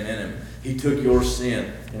sin in Him, He took your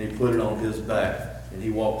sin and He put it on His back. and he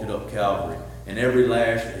walked it up Calvary. And every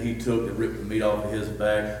lash that he took that ripped the meat off of his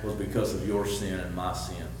back was because of your sin and my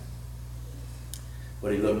sin.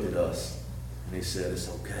 But he looked at us and he said, it's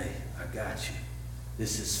okay. I got you.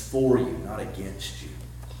 This is for you, not against you.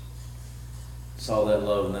 Saw that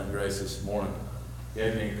love and that grace this morning.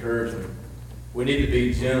 Gave me encouragement. We need to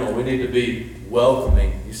be gentle. We need to be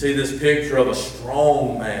welcoming. You see this picture of a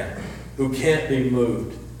strong man who can't be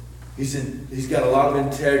moved. He's got a lot of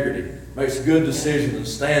integrity, makes good decisions and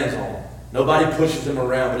stands on them. Nobody pushes him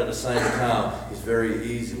around, but at the same time, he's very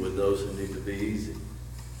easy with those who need to be easy.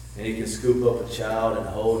 And he can scoop up a child and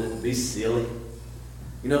hold it and be silly.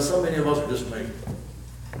 You know, so many of us are just me.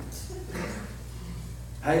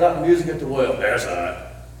 How you like the music at the well? That's all right.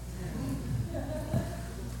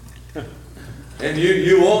 And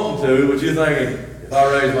you want to, but you're thinking, if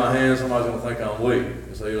I raise my hand, somebody's going to think I'm weak.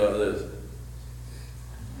 And so you're like this.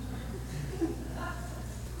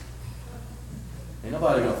 Ain't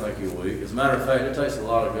nobody going to think you're weak. As a matter of fact, it takes a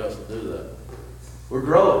lot of guts to do that. We're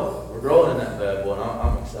growing. We're growing in that bad boy, and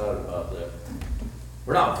I'm excited about that.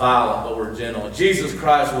 We're not violent, but we're gentle. And Jesus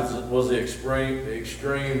Christ was the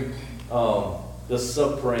the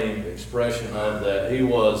supreme expression of that. He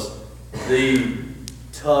was the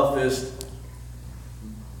toughest,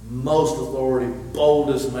 most authority,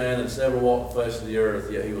 boldest man that's ever walked the face of the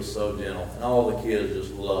earth, yet he was so gentle. And all the kids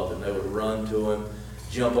just loved him. They would run to him,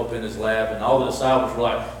 jump up in his lap, and all the disciples were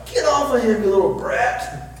like, get off of him, you little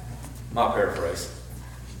brat. My paraphrase.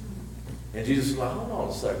 And Jesus was like, hold on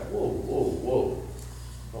a second. Whoa.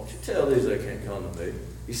 Don't you tell these they can't come to me.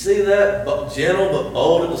 You see that? Gentle but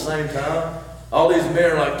bold at the same time. All these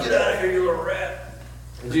men are like, get out of here, you little rat.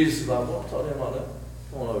 And Jesus is like, well, I'm talking about that.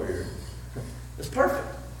 Come on over here. It's perfect.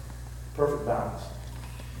 Perfect balance.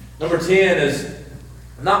 Number 10 is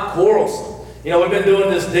not quarrelsome. You know, we've been doing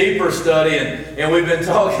this deeper study, and we've been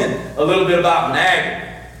talking a little bit about nagging.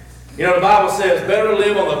 You know, the Bible says, better to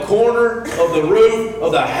live on the corner of the roof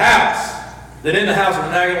of the house than in the house of a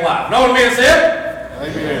nagging wife. Know what a man said?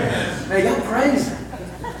 Amen. Man, y'all crazy.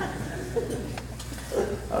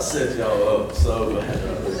 I set y'all up so bad.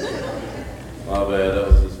 My bad, that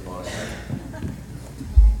was just funny.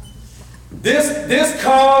 This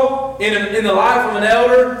call in the life of an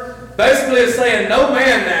elder basically is saying no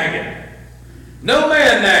man nagging. No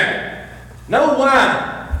man nagging. No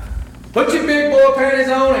whining. Put your big boy panties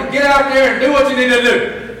on and get out there and do what you need to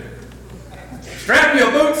do. Strap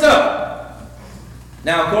your boots up.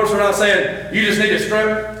 Now, of course, we're not saying you just need to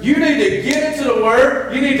strap. You need to get into the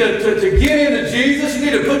Word. You need to get into Jesus. You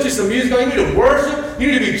need to put you some music on. You need to worship. You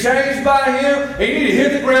need to be changed by Him. And you need to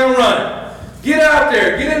hit the ground running. Get out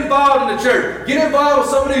there. Get involved in the church. Get involved with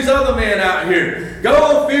some of these other men out here. Go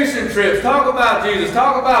on fishing trips. Talk about Jesus.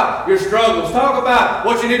 Talk about your struggles. Talk about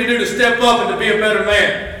what you need to do to step up and to be a better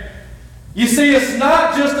man. You see, it's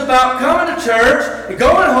not just about coming to church and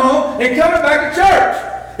going home and coming back to church.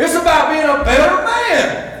 It's about being a better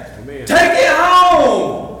man. Amen. Take it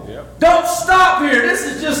home. Yep. Don't stop here. This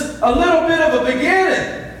is just a little bit of a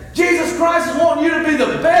beginning. Jesus Christ is wanting you to be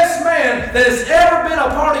the best man that has ever been a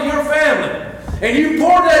part of your family. And you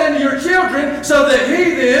pour that into your children so that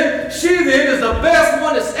she then is the best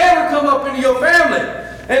one that's ever come up into your family.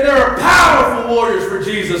 And there are powerful warriors for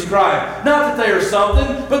Jesus Christ. Not that they are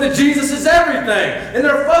something, but that Jesus is everything. And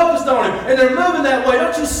they're focused on Him. And they're moving that way.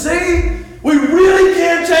 Don't you see? We really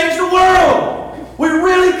can change the world. We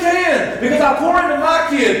really can. Because I pour into my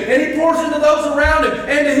kid, and he pours into those around him,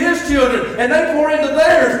 and to his children, and they pour into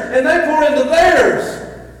theirs, and they pour into theirs.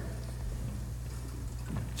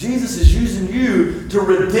 Jesus is using you to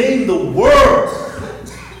redeem the world.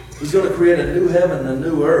 He's going to create a new heaven and a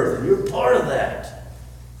new earth, and you're part of that.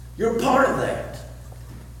 You're part of that.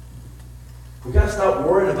 We've got to stop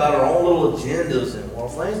worrying about our own little agendas and, well,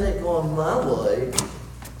 things ain't going my way.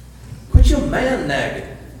 Quit your man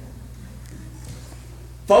nagging.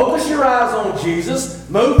 Focus your eyes on Jesus,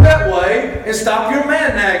 move that way, and stop your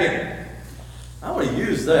man nagging. I want to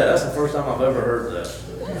use that. That's the first time I've ever heard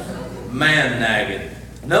that. Man nagging.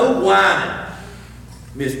 No whining,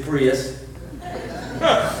 Miss Prius.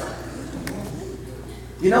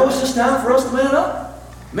 You know, it's just time for us to man up.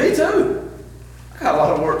 Me too. I got a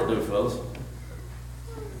lot of work to do, fellas.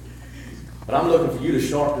 But I'm looking for you to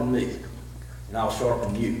sharpen me, and I'll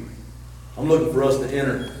sharpen you. I'm looking for us to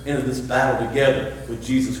enter into this battle together with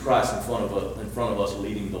Jesus Christ in front of us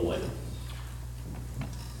leading the way.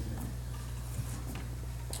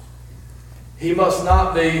 He must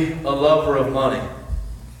not be a lover of money.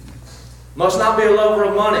 Must not be a lover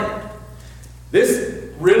of money. This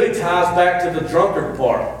really ties back to the drunkard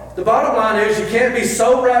part. The bottom line is you can't be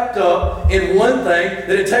so wrapped up in one thing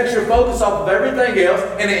that it takes your focus off of everything else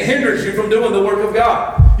and it hinders you from doing the work of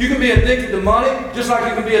God. You can be addicted to money just like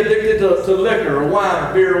you can be addicted to liquor or wine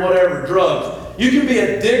or beer or whatever, drugs. You can be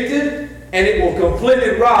addicted and it will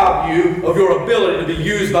completely rob you of your ability to be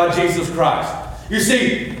used by Jesus Christ. You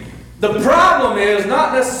see, the problem is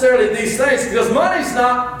not necessarily these things, because money's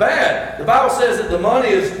not bad. The Bible says that the money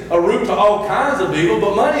is a root to all kinds of evil,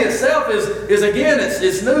 but money itself is again,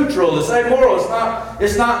 it's neutral, it's amoral,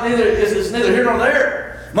 it's neither here nor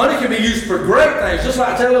there. Money can be used for great things, just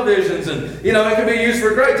like televisions, and it can be used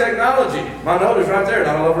for great technology. My note is right there,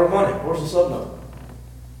 not a lover of money. Where's the sub note?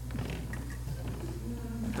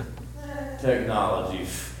 Technology.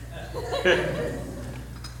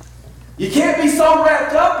 You can't be so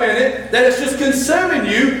wrapped up in it that it's just consuming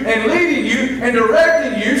you and leading you and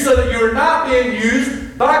directing you so that you're not being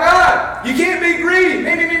used by God. You can't be greedy.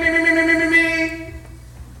 Me.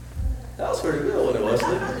 That was pretty good, wasn't it,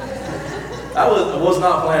 Wesley? I was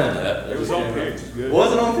not planning that. It was on pitch. Good.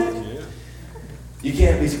 Was it on pitch? Yeah. You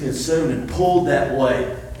can't be consumed and pulled that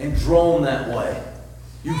way and drawn that way.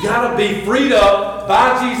 You got to be freed up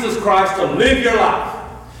by Jesus Christ to live your life.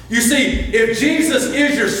 You see, if Jesus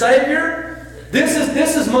is your Savior, this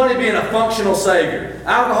is money being a functional Savior.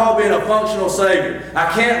 Alcohol being a functional Savior.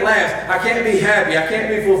 I can't last. I can't be happy. I can't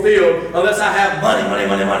be fulfilled unless I have money.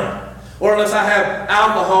 Or unless I have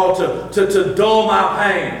alcohol to dull my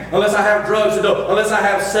pain. Unless I have drugs to dull. Unless I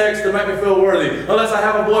have sex to make me feel worthy. Unless I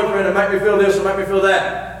have a boyfriend to make me feel this or make me feel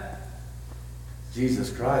that.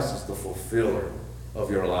 Jesus Christ is the fulfiller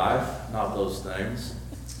of your life, not those things.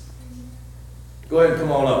 Go ahead and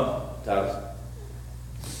come on up, Titus.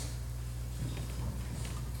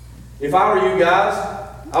 If I were you guys,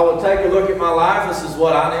 I would take a look at my life. This is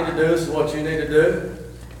what I need to do. This is what you need to do.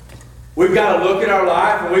 We've got to look at our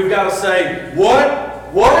life and we've got to say,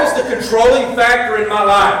 what is the controlling factor in my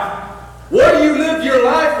life? What do you live your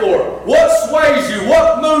life for? What sways you?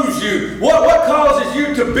 What moves you? What causes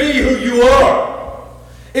you to be who you are?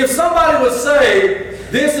 If somebody would say,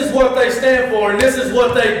 this is what they stand for, and this is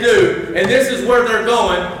what they do, and this is where they're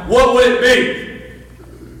going, what would it be?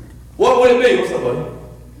 What would it be? What's up, buddy?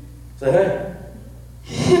 Say hey.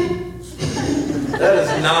 That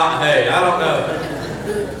is not hey. I don't know.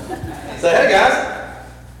 Say hey, guys.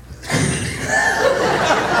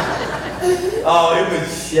 Oh, he was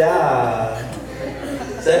shy.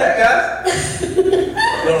 Say hey, guys. You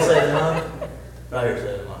want to say it to Mom? Right here, say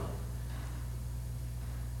it to Mom.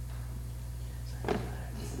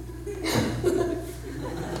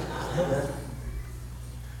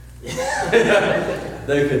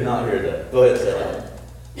 They could not hear that. Go ahead, say that.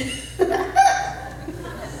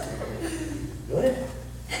 Go ahead.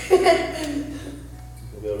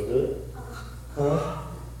 You'll be able to do it? Huh?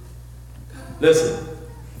 Listen,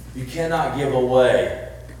 you cannot give away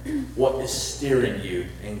what is steering you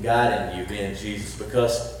and guiding you being Jesus,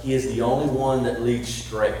 because He is the only one that leads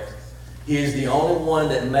straight. He is the only one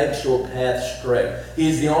that makes your path straight. He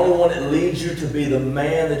is the only one that leads you to be the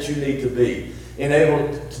man that you need to be.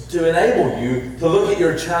 To enable you to look at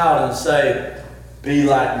your child and say, be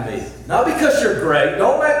like me. Not because you're great.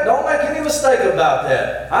 Don't make any mistake about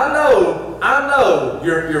that. I know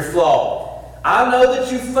you're flawed. I know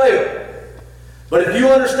that you failed. But if you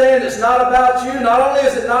understand it's not about you, not only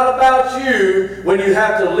is it not about you when you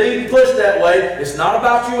have to lead and push that way, it's not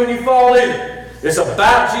about you when you fall either. It's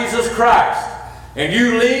about Jesus Christ. And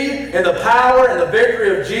you lead in the power and the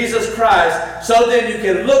victory of Jesus Christ, so then you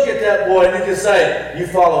can look at that boy and you can say, you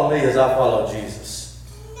follow me as I follow Jesus.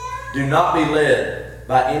 Do not be led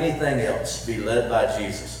by anything else. Be led by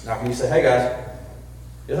Jesus. Now can you say, hey guys?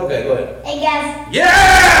 It's okay, go ahead. Hey guys.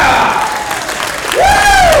 Yeah! Woo!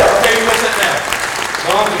 Okay, you go sit down.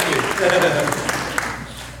 Mom, thank you.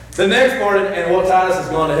 The next part, and what Titus is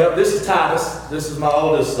going to help, this is Titus. This is my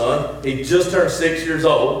oldest son. He just turned 6 years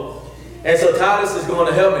old. And so Titus is going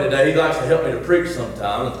to help me today. He likes to help me to preach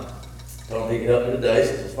sometime. And told him he can help me today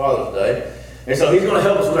since it's Father's Day. And so he's going to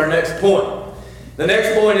help us with our next point. The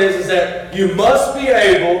next point is that you must be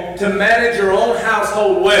able to manage your own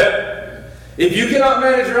household well. If you cannot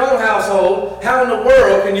manage your own household, how in the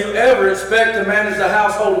world can you ever expect to manage the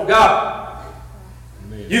household of God?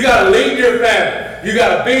 You got to lead your family. You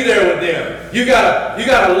got to be there with them. You got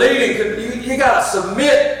to lead and you got to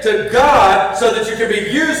submit to God so that you can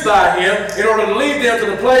be used by Him in order to lead them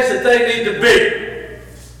to the place that they need to be.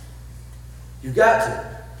 You got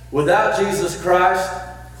to. Without Jesus Christ,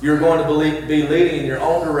 you're going to be leading in your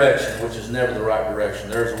own direction, which is never the right direction.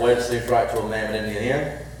 There's a way that seems right to a man, but in the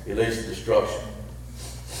end, it leads to destruction.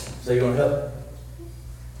 So you want to help?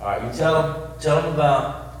 All right, you tell them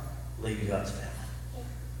about leading God's family.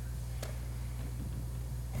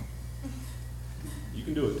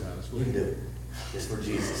 can do it, Titus. You can do it. It's for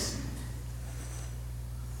Jesus.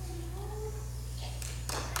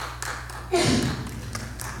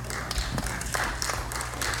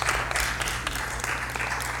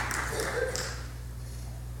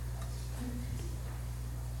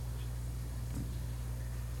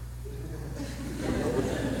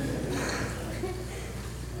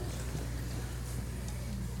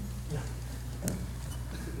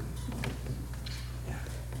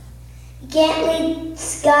 You can't leave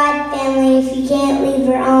God's family if you can't leave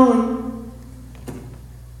your own.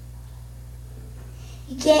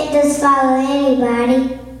 You can't just follow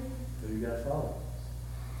anybody. Who you got to follow?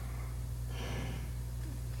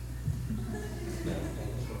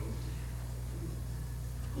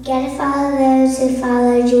 You gotta follow those who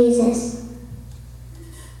follow Jesus.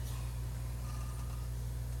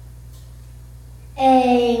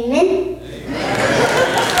 Amen.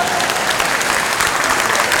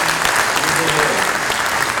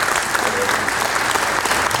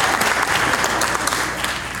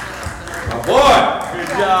 My boy! Good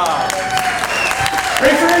job.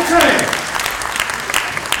 Train.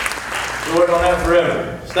 We're working on that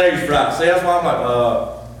forever. Stage fright. See, that's why I'm like,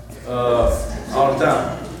 all the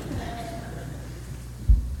time.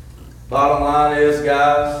 Bottom line is,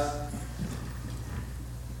 guys,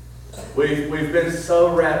 we've been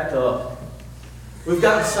so wrapped up. We've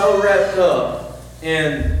gotten so wrapped up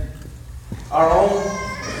in our own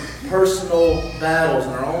personal battles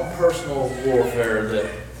and our own personal warfare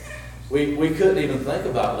that we couldn't even think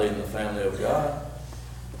about leading the family of God.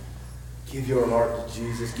 Give your heart to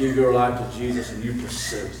Jesus. Give your life to Jesus, and you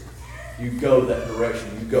pursue. You go that direction.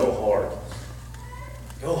 You go hard.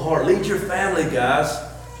 Go hard. Lead your family, guys.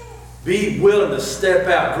 Be willing to step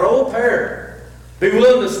out. Grow a pair. Be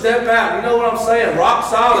willing to step out. You know what I'm saying? Rock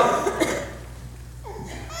solid.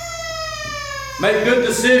 Make good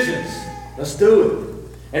decisions. Let's do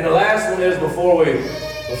it. And the last one is before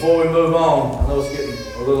we move on. I know it's getting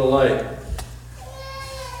a little late.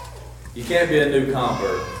 You can't be a new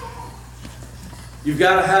convert. You've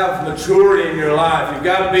got to have maturity in your life. You've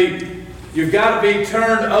got to be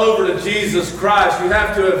turned over to Jesus Christ. You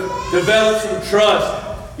have to have developed some trust.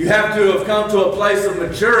 You have to have come to a place of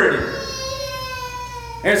maturity.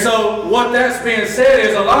 And so what that's being said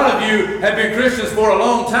is a lot of you have been Christians for a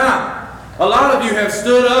long time. A lot of you have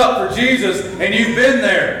stood up for Jesus and you've been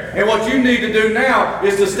there. And what you need to do now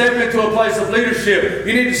is to step into a place of leadership.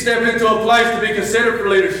 You need to step into a place to be considered for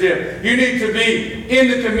leadership. You need to be in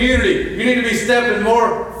the community. You need to be stepping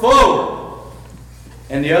more forward.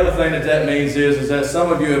 And the other thing that means is that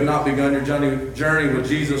some of you have not begun your journey with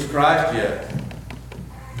Jesus Christ yet.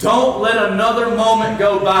 Don't let another moment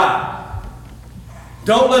go by.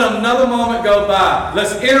 Don't let another moment go by.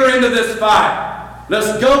 Let's enter into this fight.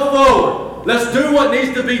 Let's go forward. Let's do what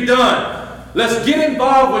needs to be done. Let's get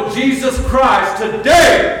involved with Jesus Christ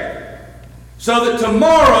today so that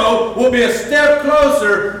tomorrow we'll be a step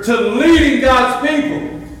closer to leading God's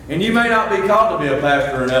people. And you may not be called to be a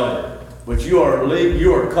pastor or an elder, but you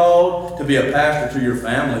are called to be a pastor to your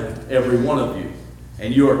family, every one of you.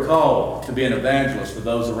 And you are called to be an evangelist for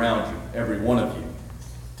those around you, every one of you.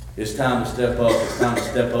 It's time to step up. It's time to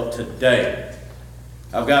step up today.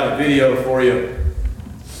 I've got a video for you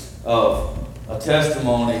of a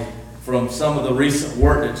testimony from some of the recent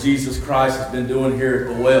work that Jesus Christ has been doing here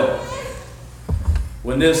at the well.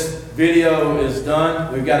 When this video is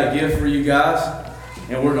done, we've got a gift for you guys.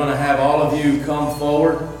 And we're going to have all of you come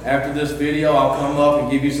forward. After this video, I'll come up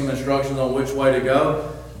and give you some instructions on which way to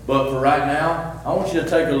go. But for right now, I want you to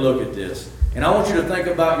take a look at this. And I want you to think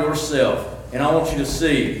about yourself. And I want you to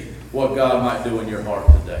see what God might do in your heart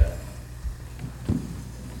today.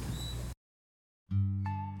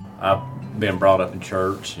 I've been brought up in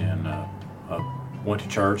church, and I went to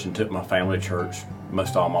church and took my family to church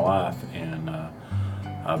most all my life. And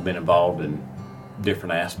I've been involved in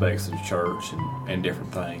different aspects of the church and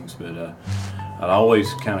different things. But I'd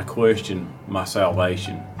always kind of question my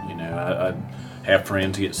salvation. You know, I'd have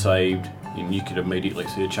friends get saved, and you could immediately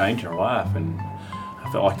see a change in their life. And I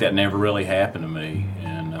felt like that never really happened to me.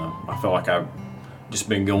 And I felt like I've just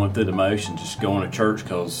been going through the motions, just going to church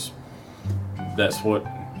because that's what,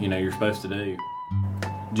 you know, you're supposed to do.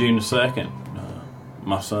 June the 2nd,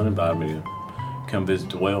 my son invited me to come visit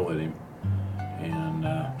the well with him. And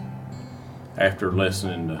after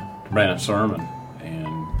listening to Brandon's sermon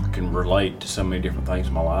and can relate to so many different things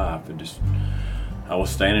in my life, I was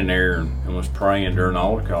standing there and was praying during the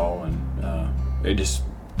altar call, and it just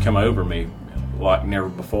come over me like never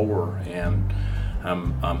before. And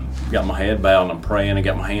I'm got my head bowed and I'm praying. I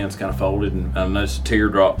got my hands kind of folded, and I noticed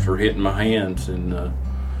teardrops were hitting my hands. And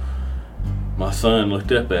my son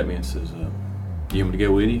looked up at me and says, you want me to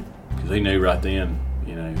go with you? Because he knew right then,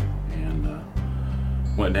 you know, and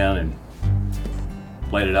went down and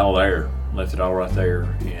laid it all there, left it all right there,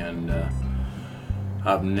 and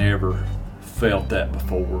I've never felt that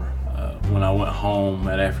before. When I went home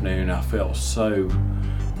that afternoon, I felt so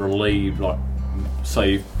relieved, like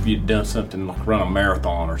say if you'd done something like run a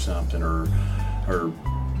marathon or something, or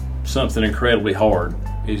something incredibly hard.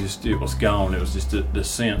 It was gone. It was just the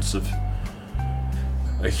sense of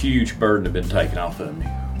a huge burden had been taken off of me.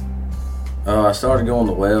 I started going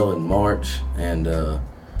to the well in March, and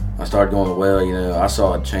I started going to the well. You know, I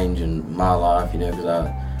saw a change in my life. You know, because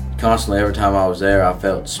I constantly, every time I was there, I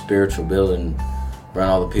felt spiritual building around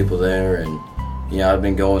all the people there, and you know, I'd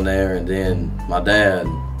been going there, and then my dad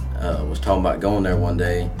was talking about going there one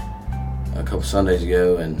day, a couple Sundays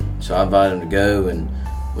ago, and so I invited him to go, and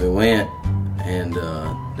we went, and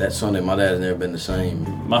that Sunday my dad has never been the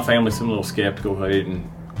same. My family's a little skeptical. They didn't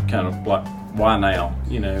kind of like, why now?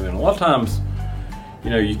 You know, and a lot of times, you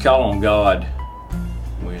know, you call on God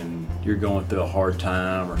when you're going through a hard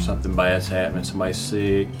time or something bad's happening, somebody's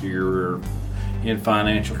sick, you're in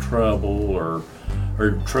financial trouble or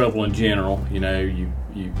trouble in general. You know,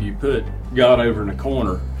 you put God over in the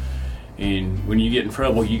corner, and when you get in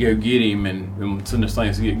trouble, you go get him, and when some of those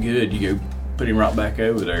things get good, you go put him right back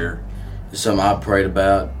over there. Something I prayed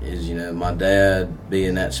about is, you know, my dad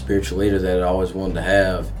being that spiritual leader that I always wanted to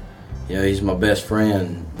have. You know, he's my best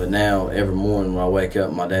friend, but now every morning when I wake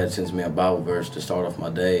up, my dad sends me a Bible verse to start off my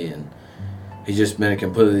day, and he's just been a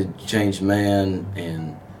completely changed man,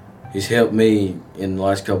 and he's helped me in the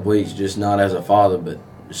last couple weeks, just not as a father, but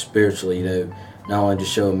spiritually, you know, not only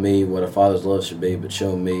just showing me what a father's love should be, but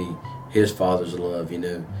showing me his father's love, you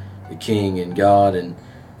know, the King and God. And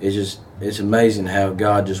it's amazing how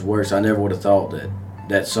God just works. I never would have thought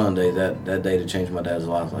that Sunday, that day to change my dad's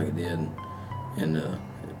life like it did, and it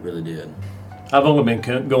really did. I've only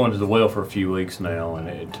been going to the well for a few weeks now,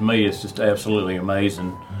 and to me it's just absolutely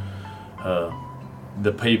amazing.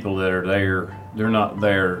 The people that are there, they're not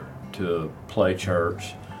there to play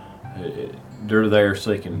church. They're there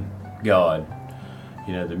seeking God.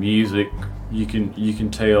 You know, the music, you can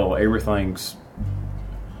tell everything's,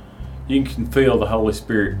 you can feel the Holy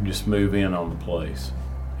Spirit just move in on the place.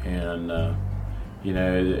 And you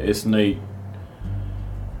know, it's neat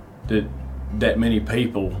that many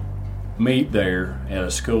people meet there at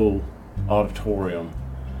a school auditorium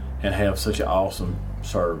and have such an awesome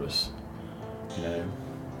service, you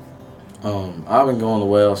know. I've been going to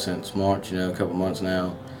the well since March, you know, a couple months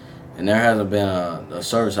now, and there hasn't been a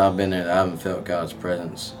service I've been there that I haven't felt God's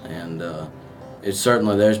presence. And it's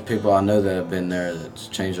certainly, there's people I know that have been there that's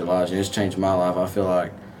changed their lives, and it's changed my life. I feel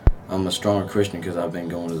like I'm a stronger Christian because I've been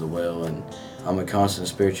going to the well, and I'm a constant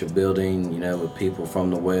spiritual building, you know, with people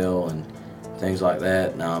from the well and things like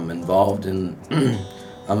that. Now I'm involved in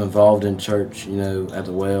I'm involved in church, you know, at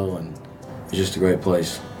the well, and it's just a great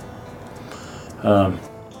place.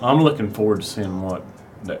 I'm looking forward to seeing what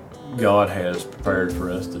that God has prepared for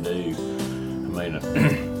us to do. I mean,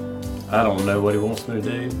 I don't know what He wants me to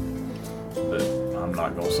do, but I'm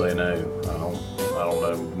not going to say no. I don't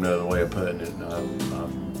know no other way of putting it.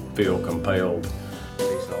 I feel compelled.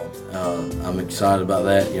 I'm excited about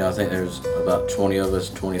that. You know, I think there's about 20 of us,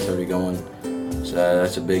 20, 30 going. So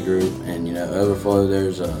that's a big group. And, you know, Overflow,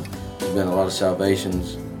 there's been a lot of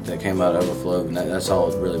salvations that came out of Overflow, and that's all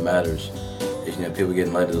that really matters. Is, you know, people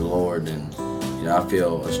getting led to the Lord, and you know, I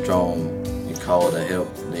feel a strong call to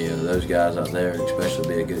help those guys out there, especially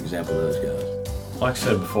be a good example of those guys. Like I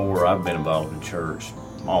said before, I've been involved in church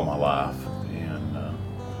all my life, and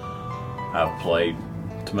I've played.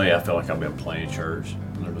 To me, I feel like I've been playing church.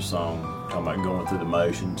 There's a song talking about going through the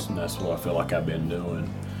motions, and that's what I feel like I've been doing.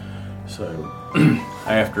 So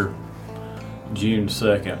after June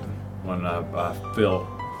 2nd, when I feel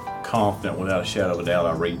confident without a shadow of a doubt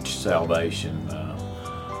I reached salvation,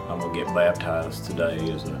 I'm going to get baptized today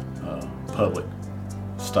as a public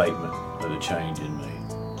statement of the change in me.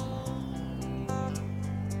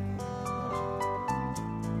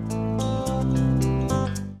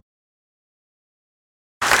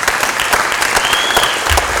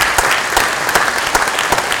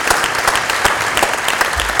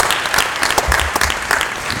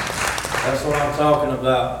 That's what I'm talking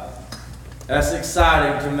about. That's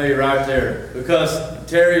exciting to me right there, because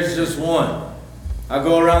Terry's just one. I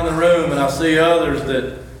go around the room and I see others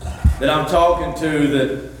that I'm talking to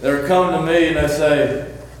that are coming to me and they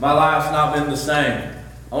say, my life's not been the same.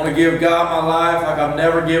 I want to give God my life like I've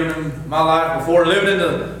never given Him my life before. Living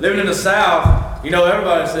in the South, you know,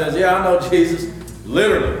 everybody says, yeah, I know Jesus.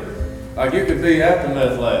 Literally, like you could be at the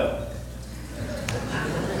meth lab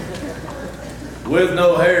with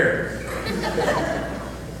no hair.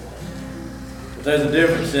 But there's a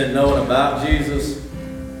difference in knowing about Jesus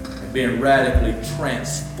and being radically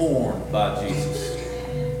transformed by Jesus.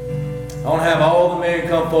 I want to have all the men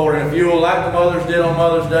come forward, and if you will, like the mothers did on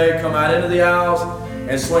Mother's Day, come out into the aisles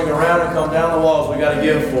and swing around and come down the walls. We got a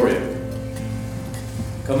gift for you.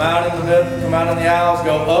 Come out in the middle, come out in the aisles,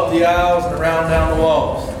 go up the aisles and around down the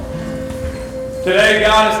walls. Today,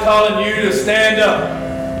 God is calling you to stand up.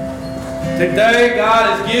 Today,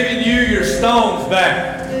 God is giving you your stones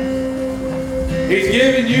back. He's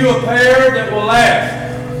giving you a pair that will last.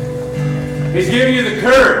 He's giving you the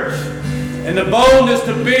courage and the boldness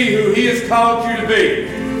to be who He has called you to be.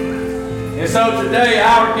 And so today,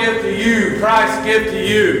 our gift to you, Christ's gift to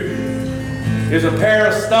you, is a pair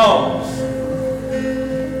of stones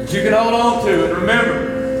that you can hold on to and remember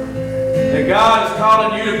that God is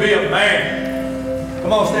calling you to be a man.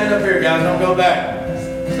 Come on, stand up here, guys. Don't go back.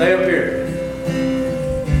 Stay up here.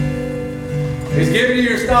 He's giving you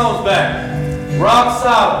your stones back. Rock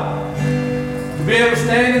solid. To be able to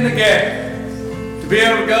stand in the gap. To be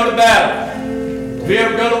able to go to battle. To be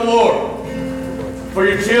able to go to war. For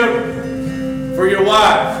your children. For your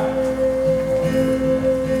wife.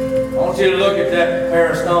 I want you to look at that pair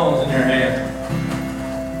of stones in your hand.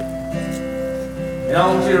 And I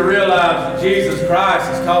want you to realize that Jesus Christ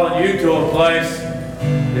is calling you to a place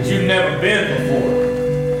that you've never been before.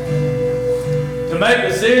 To make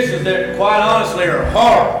decisions that, quite honestly, are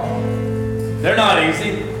hard. They're not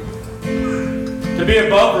easy. To be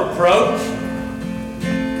above reproach.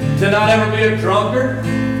 To not ever be a drunkard.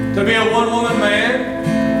 To be a one-woman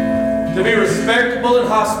man. To be respectable and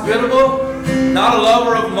hospitable. Not a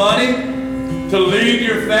lover of money. To lead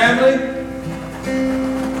your family.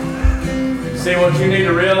 See, what you need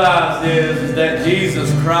to realize is that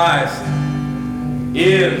Jesus Christ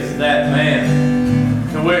is that man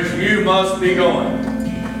to which you must be going.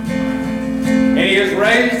 And He has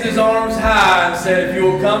raised His arms high and said, if you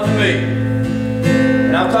will come to me,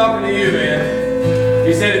 and I'm talking to you, man.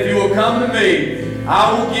 He said, if you will come to me,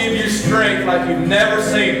 I will give you strength like you've never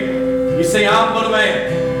seen it. You see, I'm but a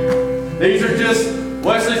man. These are just,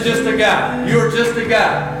 Wesley's just a guy. You are just a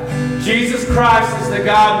guy. Jesus Christ is the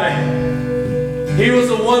God-man. He was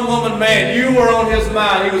a one-woman man. You were on His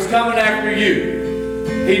mind. He was coming after you.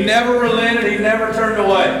 He never relented. He never turned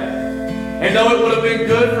away. And though it would have been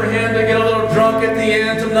good for Him to get a little drunk at the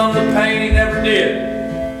end to numb the pain, He never did.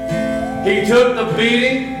 He took the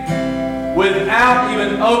beating without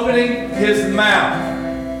even opening His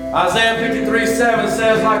mouth. Isaiah 53:7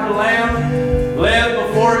 says, like a lamb led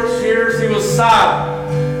before its shears, He was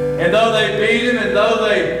silent. And though they beat Him, and though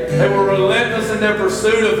they were relentless in their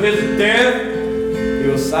pursuit of His death, He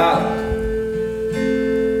was silent.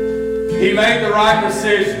 He made the right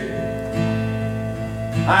decision.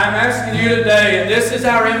 I am asking you today, and this is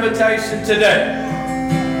our invitation today.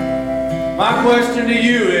 My question to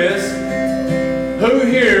you is, who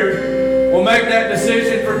here will make that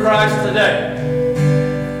decision for Christ today?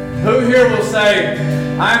 Who here will say,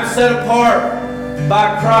 I am set apart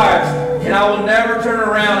by Christ, and I will never turn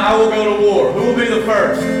around, I will go to war? Who will be the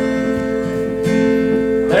first?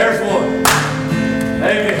 There's one.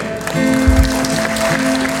 Amen.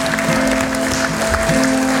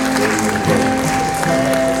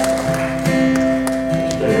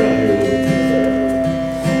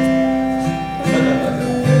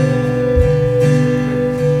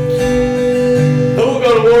 Who will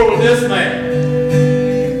go to war with this man?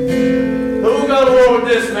 Who will go to war with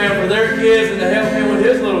this man for their kids and to help him with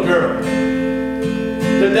his little girl?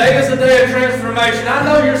 Today is a day of transformation. I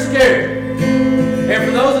know you're scared. And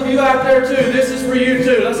for those of you out there too, this is for you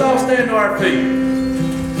too. Let's all stand to our feet.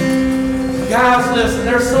 Guys, listen,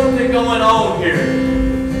 there's something going on here.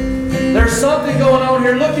 There's something going on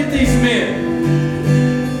here. Look at these men.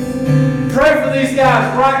 Pray for these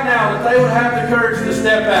guys right now that they would have the courage to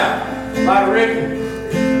step out. Like Ricky.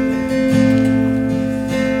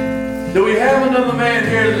 Do we have another man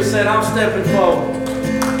here that said, I'm stepping forward?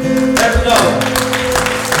 There's another.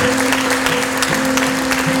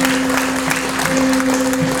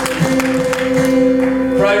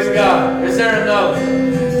 Praise God. Is there another?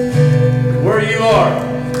 Where you are.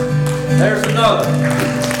 There's another.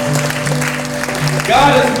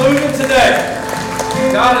 God is moving today.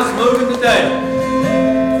 God is moving today.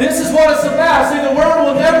 This is what it's about. See, the world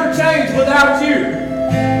will never change without you.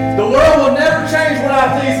 The world will never change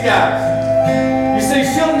without these guys. You see,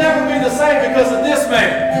 she'll never be the same because of this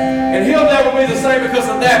man. And he'll never be the same because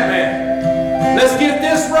of that man. Let's get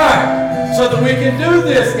this right so that we can do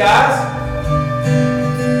this, guys.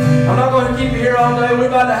 I'm not going to keep you here all day. We're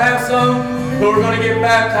about to have some who are going to get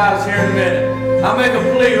baptized here in a minute. I make a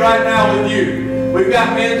plea right now with you. We've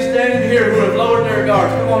got men standing here who have lowered their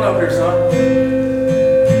guards. Come on up here, son.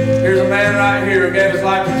 Here's a man right here who gave his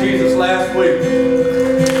life to Jesus last week.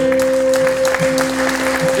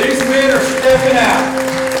 These men are stepping out.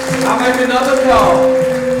 I make another call.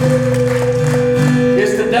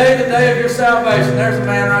 It's today, the day of your salvation. There's a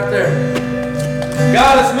man right there.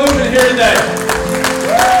 God is moving here today.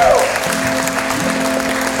 Woo!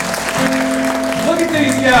 Look at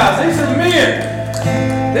these guys. These are men.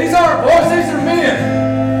 These aren't boys, these are men.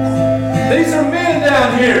 These are men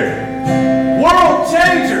down here. World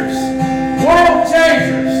changers. World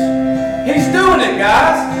changers. He's doing it,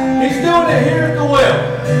 guys. He's doing it here at the well.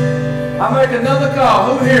 I make another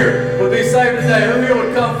call. Who here would be saved today? Who here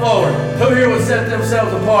would come forward? Who here would set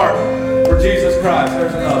themselves apart for Jesus Christ?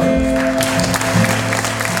 There's another.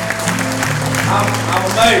 I'm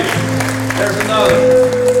amazed. There's another.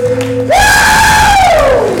 Woo!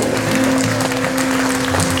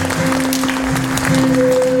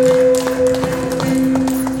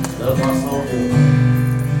 Love my soul too.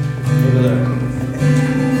 Look at that.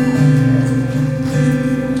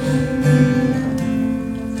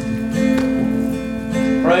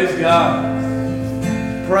 Praise God.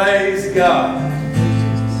 Praise God.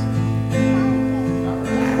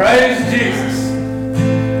 Praise Jesus.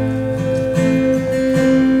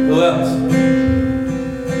 Who else?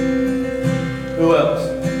 Who else?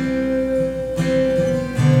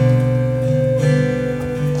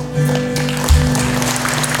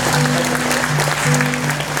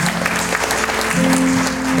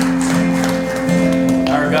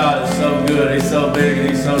 Our God is so good. He's so big and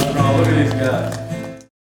He's so strong. Look at these guys.